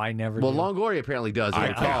 No, I never do. Well, do. Longoria apparently does.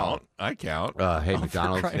 I count. Hey,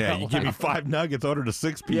 McDonald's. Yeah, you give me 5 nuggets, ordered a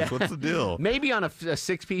 6-piece. Yeah. What's the deal? Maybe on a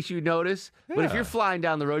 6-piece you notice, but if you're flying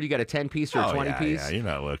down the road, you got a 10-piece or a 20-piece. Yeah, you're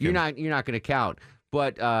not looking. You're not going to count.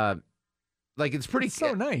 But it's pretty. It's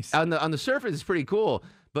so nice on the surface. It's pretty cool.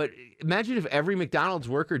 But imagine if every McDonald's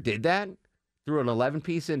worker did that. Threw an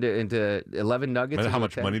 11-piece into 11 nuggets. How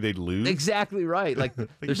much money they'd lose? Exactly right. Like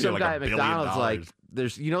there's some guy at McDonald's like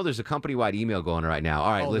there's a company-wide email going right now.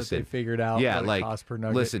 All right, listen. That they figured out what it costs per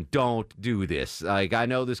nugget. Listen, don't do this. Like I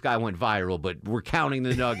know this guy went viral, but we're counting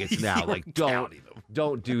the nuggets now. Like don't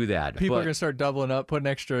do that. People are gonna start doubling up, put an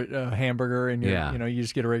extra hamburger in your, you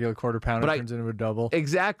just get a regular quarter pounder, turns into a double.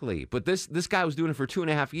 Exactly. But this guy was doing it for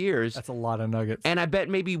 2.5 years. That's a lot of nuggets. And I bet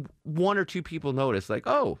maybe 1 or 2 people noticed, like,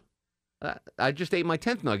 oh. I just ate my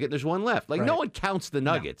 10th nugget. There's 1 left. Like, no one counts the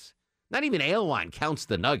nuggets. No. Not even ale wine counts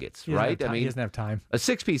the nuggets, right? I mean, he doesn't have time. A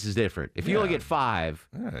 6-piece is different. If you only get 5,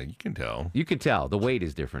 you can tell. You can tell. The weight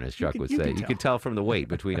is different, as Chuck would say. You can tell from the weight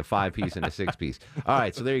between a 5-piece and a 6-piece. All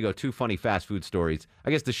right, so there you go. 2 funny fast food stories.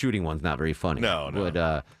 I guess the shooting one's not very funny. No. But,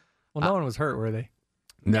 well, no one was hurt, were they?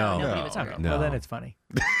 No. Well, then it's funny.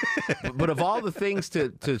 But of all the things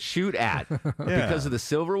to shoot at because of the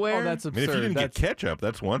silverware, that's absurd. I mean, if you didn't get ketchup,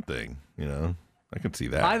 that's one thing. I can see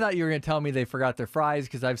that. I thought you were going to tell me they forgot their fries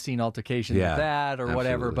because I've seen altercations with that or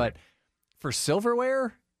whatever. But for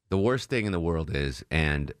silverware, the worst thing in the world is,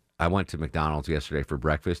 and I went to McDonald's yesterday for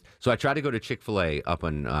breakfast. So I tried to go to Chick-fil-A up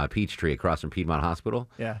on Peachtree across from Piedmont Hospital.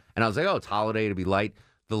 Yeah. And I was like, oh, it's holiday, it'll be light.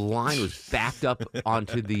 The line was backed up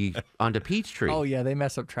onto Peachtree. Oh, yeah, they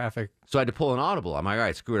mess up traffic. So I had to pull an audible. I'm like, all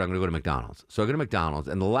right, screw it, I'm going to go to McDonald's. So I go to McDonald's,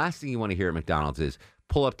 and the last thing you want to hear at McDonald's is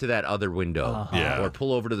pull up to that other window. Or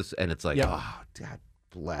pull over to this, and it's like, oh, God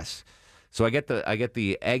bless. So I get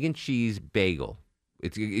the egg and cheese bagel.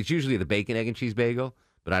 It's usually the bacon, egg, and cheese bagel,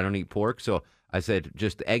 but I don't eat pork. So I said,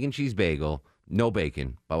 just egg and cheese bagel, no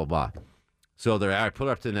bacon, blah, blah, blah. So I put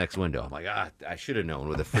it up to the next window. I'm like, I should have known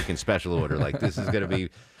with a freaking special order. Like, this is going to be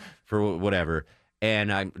for whatever.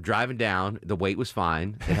 And I'm driving down. The wait was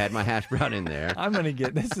fine. It had my hash brown in there. I'm going to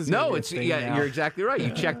get this. You're exactly right.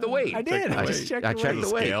 You checked the weight. I did. I just checked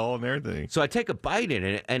the weight. Scale and everything. So I take a bite in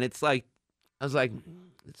it, and it's like, I was like,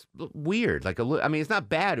 it's weird. Like, I mean, it's not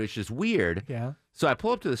bad. It's just weird. Yeah. So I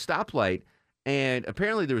pull up to the stoplight, and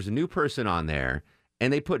apparently there was a new person on there.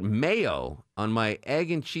 And they put mayo on my egg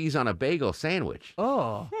and cheese on a bagel sandwich.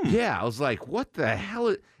 Oh. Yeah, I was like, what the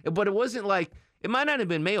hell? But it wasn't like, it might not have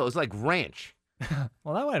been mayo. It was like ranch.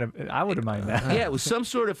 Well, I would have minded that. Yeah, it was some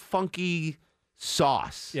sort of funky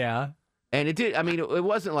sauce. Yeah. And it did, I mean, it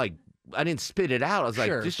wasn't like, I didn't spit it out. I was like,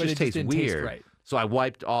 this just tastes weird. Taste right. So I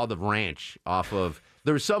wiped all the ranch off of.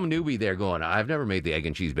 There was some newbie there going, I've never made the egg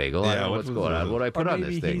and cheese bagel. I don't know what's going on. What do I put on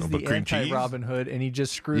this thing? He's the anti-Robin Hood, and he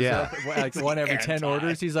just screws up like one every 10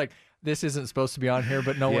 orders. He's like, this isn't supposed to be on here,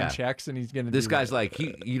 but no one checks, and he's going to do This guy's like,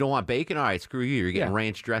 you don't want bacon? All right, screw you. You're getting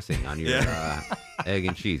ranch dressing on your egg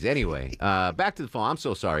and cheese. Anyway, back to the phone. I'm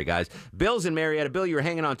so sorry, guys. Bill's in Marietta. Bill, you were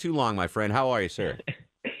hanging on too long, my friend. How are you, sir?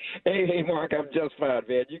 Hey, Mark, I'm just fine,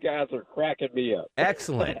 man. You guys are cracking me up.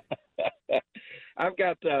 Excellent. I've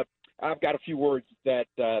got a few words that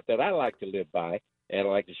I like to live by, and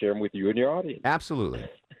I like to share them with you and your audience. Absolutely.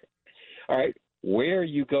 All right. Where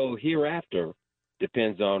you go hereafter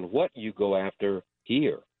depends on what you go after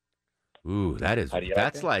here. Ooh,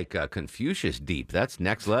 that's like Confucius deep. That's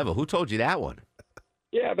next level. Who told you that one?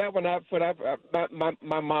 Yeah, that one.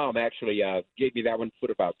 My mom actually gave me that one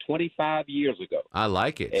put about 25 years ago. I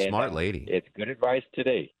like it. And, smart lady. It's good advice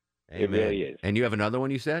today. Amen. It really is. And you have another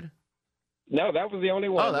one you said? No, that was the only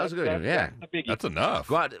one. Oh, that was a good one. Yeah. That's enough.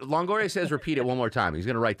 Go out. Longoria says repeat it one more time. He's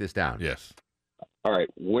going to write this down. Yes. All right.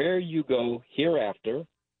 Where you go hereafter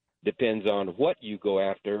depends on what you go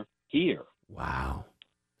after here. Wow.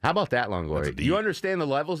 How about that, Longoria? Do you understand the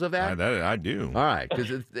levels of that? I do. All right.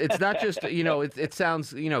 Because it's not just, it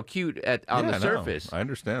sounds, cute on the surface. No, I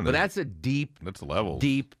understand that. But that's levels.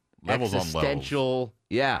 Deep, levels existential. On levels.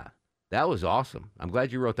 Yeah. That was awesome. I'm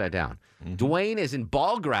glad you wrote that down. Mm-hmm. Dwayne is in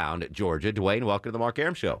Ball Ground, Georgia. Dwayne, welcome to the Mark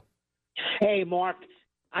Arum Show. Hey, Mark.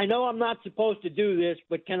 I know I'm not supposed to do this,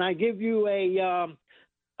 but can I give you a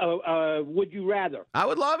would you rather? I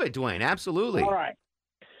would love it, Dwayne. Absolutely. All right.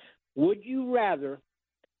 Would you rather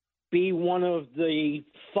be one of the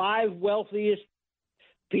 5 wealthiest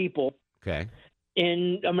people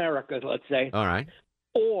in America, let's say? All right.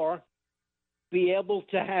 Or be able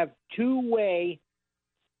to have two-way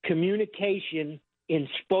communication in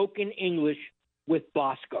spoken English with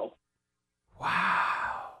Bosco?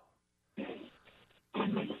 Wow.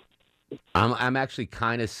 I'm actually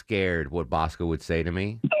kind of scared what Bosco would say to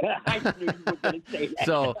me. I knew you were going to say that.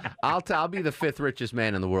 So I'll be the 5th richest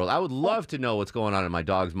man in the world. I would love to know what's going on in my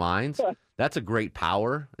dog's minds. That's a great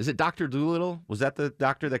power. Is it Dr. Dolittle? Was that the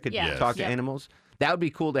doctor that could talk to animals? That would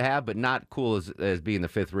be cool to have, but not cool as being the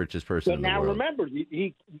 5th richest person in the world. Now remember,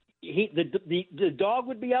 the dog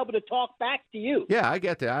would be able to talk back to you. Yeah, I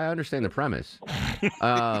get that. I understand the premise.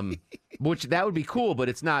 Which that would be cool, but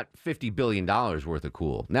it's not $50 billion worth of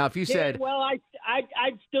cool. Now, if you said, well,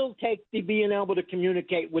 I'd still take the being able to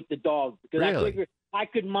communicate with the dog because I figure I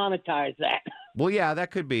could monetize that. Well, yeah,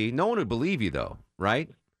 that could be. No one would believe you, though,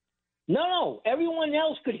 right? No, everyone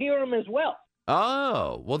else could hear him as well.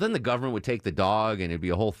 Oh, well, then the government would take the dog, and it'd be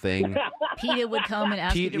a whole thing. PETA would come and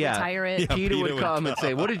ask you to retire it. Yeah, PETA would come and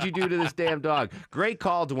say, what did you do to this damn dog? Great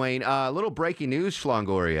call, Dwayne. Little breaking news,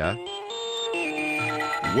 Schlongoria.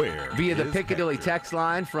 Where? Via the Piccadilly text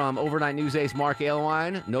line from Overnight News ace Mark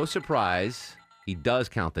Alewine. No surprise, he does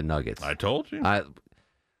count the Nuggets. I told you.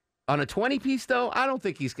 On a 20-piece, though, I don't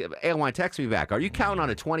think he's... Alewine, text me back. Are you counting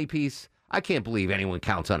on a 20-piece? I can't believe anyone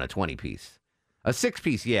counts on a 20-piece. A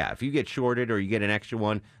 6-piece, yeah. If you get shorted or you get an extra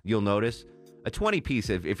one, you'll notice. A 20-piece,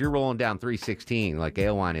 if you're rolling down 316 like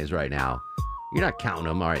Alewine is right now, you're not counting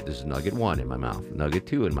them. All right, there's Nugget 1 in my mouth, Nugget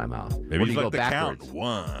 2 in my mouth. Maybe you like go the backwards. Count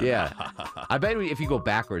 1. Yeah. I bet if you go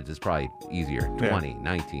backwards, it's probably easier. 20,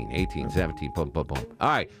 19, 18, 17, boom, boom, boom. All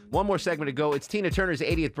right, one more segment to go. It's Tina Turner's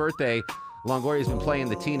 80th birthday. Longoria's been playing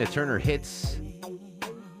the Tina Turner hits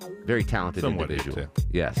Very talented individual.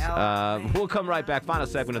 Yes. We'll come right back. Final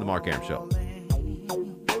segment of the Mark Arum Show.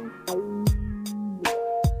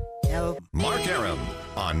 Mark Arum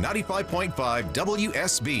on 95.5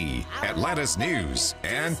 WSB, Atlanta's News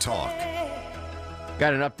and Talk.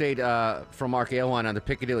 Got an update from Mark Aylwine on the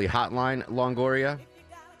Piccadilly Hotline, Longoria.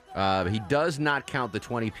 He does not count the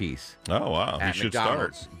 20-piece. Oh, wow. He should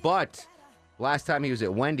McDonald's. Start. But last time he was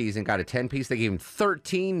at Wendy's and got a 10-piece, they gave him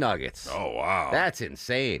 13 nuggets. Oh, wow. That's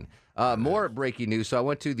insane. More breaking news. So I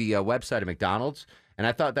went to the website of McDonald's, and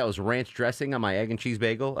I thought that was ranch dressing on my egg and cheese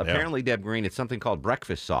bagel. Apparently, Deb Green, it's something called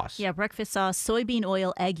breakfast sauce. Yeah, breakfast sauce, soybean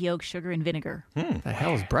oil, egg yolk, sugar, and vinegar. The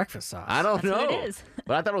hell is breakfast sauce? I don't know. What it is.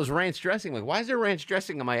 But I thought it was ranch dressing. Like, why is there ranch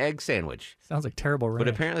dressing on my egg sandwich? Sounds like terrible ranch. But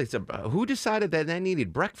apparently, it's who decided that they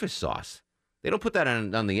needed breakfast sauce? They don't put that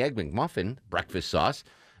on the Egg McMuffin, breakfast sauce.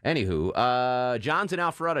 Anywho, John's in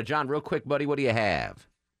Alpharetta. John, real quick, buddy, what do you have?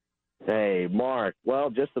 Hey, Mark. Well,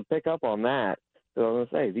 just to pick up on that, so I was going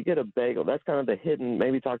to say, if you get a bagel, that's kind of the hidden,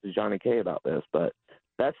 maybe talk to Johnny K about this, but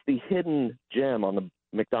that's the hidden gem on the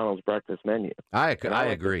McDonald's breakfast menu. I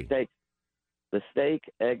agree. The steak,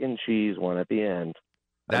 egg, and cheese one at the end.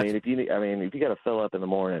 If you got to fill up in the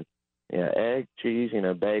morning, egg, cheese,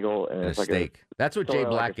 bagel, and it's like steak. That's what Jay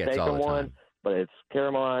Black gets all the time. But it's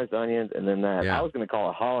caramelized onions, and then that. Yeah. I was going to call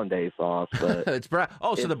it hollandaise sauce, but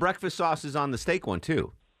so the breakfast sauce is on the steak one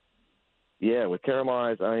too. Yeah, with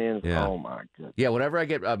caramelized onions. Yeah. Oh, my goodness. Yeah, whenever I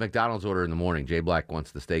get a McDonald's order in the morning, Jay Black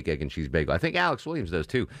wants the steak, egg, and cheese bagel. I think Alex Williams does,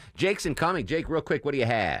 too. Jake's incoming. Jake, real quick, what do you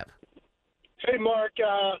have? Hey, Mark.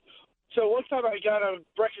 So one time I got a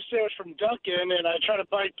breakfast sandwich from Dunkin', and I tried to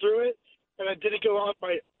bite through it, and I didn't go on.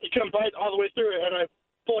 I couldn't bite all the way through it, and I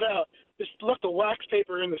pulled out. Just left the wax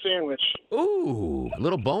paper in the sandwich. Ooh, a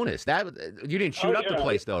little bonus. You didn't shoot up the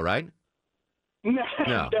place, though, right? No,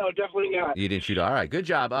 definitely not. You didn't shoot. All right, good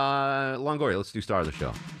job. Longoria, let's do star of the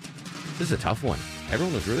show. This is a tough one.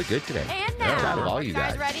 Everyone was really good today. And now, proud of all you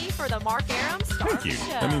guys. Ready for the Mark Arum Star Thank you. Show?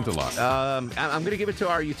 That means a lot. I'm going to give it to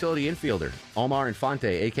our utility infielder, Omar Infante,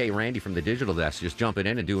 a.k.a. Randy from the digital desk, just jumping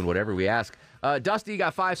in and doing whatever we ask. Dusty, you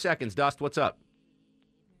got 5 seconds. Dust, what's up?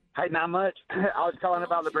 Hey, not much. I was calling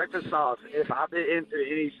about the breakfast sauce. If I bit into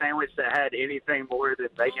any sandwich that had anything more than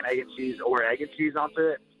bacon, egg, and cheese or egg and cheese onto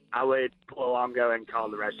it, I would pull a long go and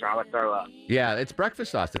call the restaurant. I would throw up. Yeah, it's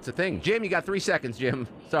breakfast sauce. It's a thing. Jim, you got 3 seconds, Jim.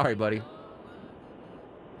 Sorry, buddy.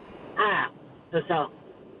 So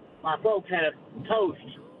my folks had a toast.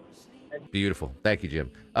 Beautiful. Thank you,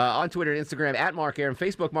 Jim. On Twitter and Instagram, at Mark Arum,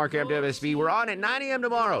 Facebook, Mark Arum WSB. We're on at 9 a.m.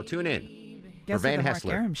 tomorrow. Tune in. Guests of the Mark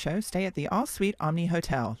Arum Show stay at the All Suite Omni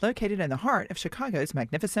Hotel, located in the heart of Chicago's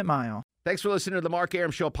Magnificent Mile. Thanks for listening to the Mark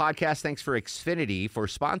Arum Show podcast. Thanks for Xfinity for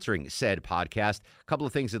sponsoring said podcast. A couple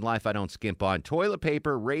of things in life I don't skimp on. Toilet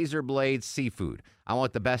paper, razor blades, seafood. I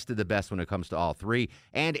want the best of the best when it comes to all three.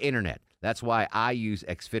 And internet. That's why I use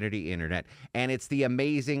Xfinity Internet. And it's the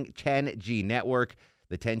amazing 10G network.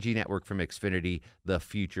 The 10G network from Xfinity. The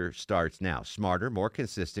future starts now. Smarter, more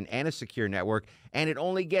consistent, and a secure network. And it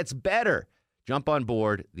only gets better. Jump on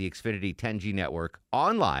board the Xfinity 10G network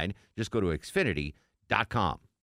online. Just go to Xfinity.com.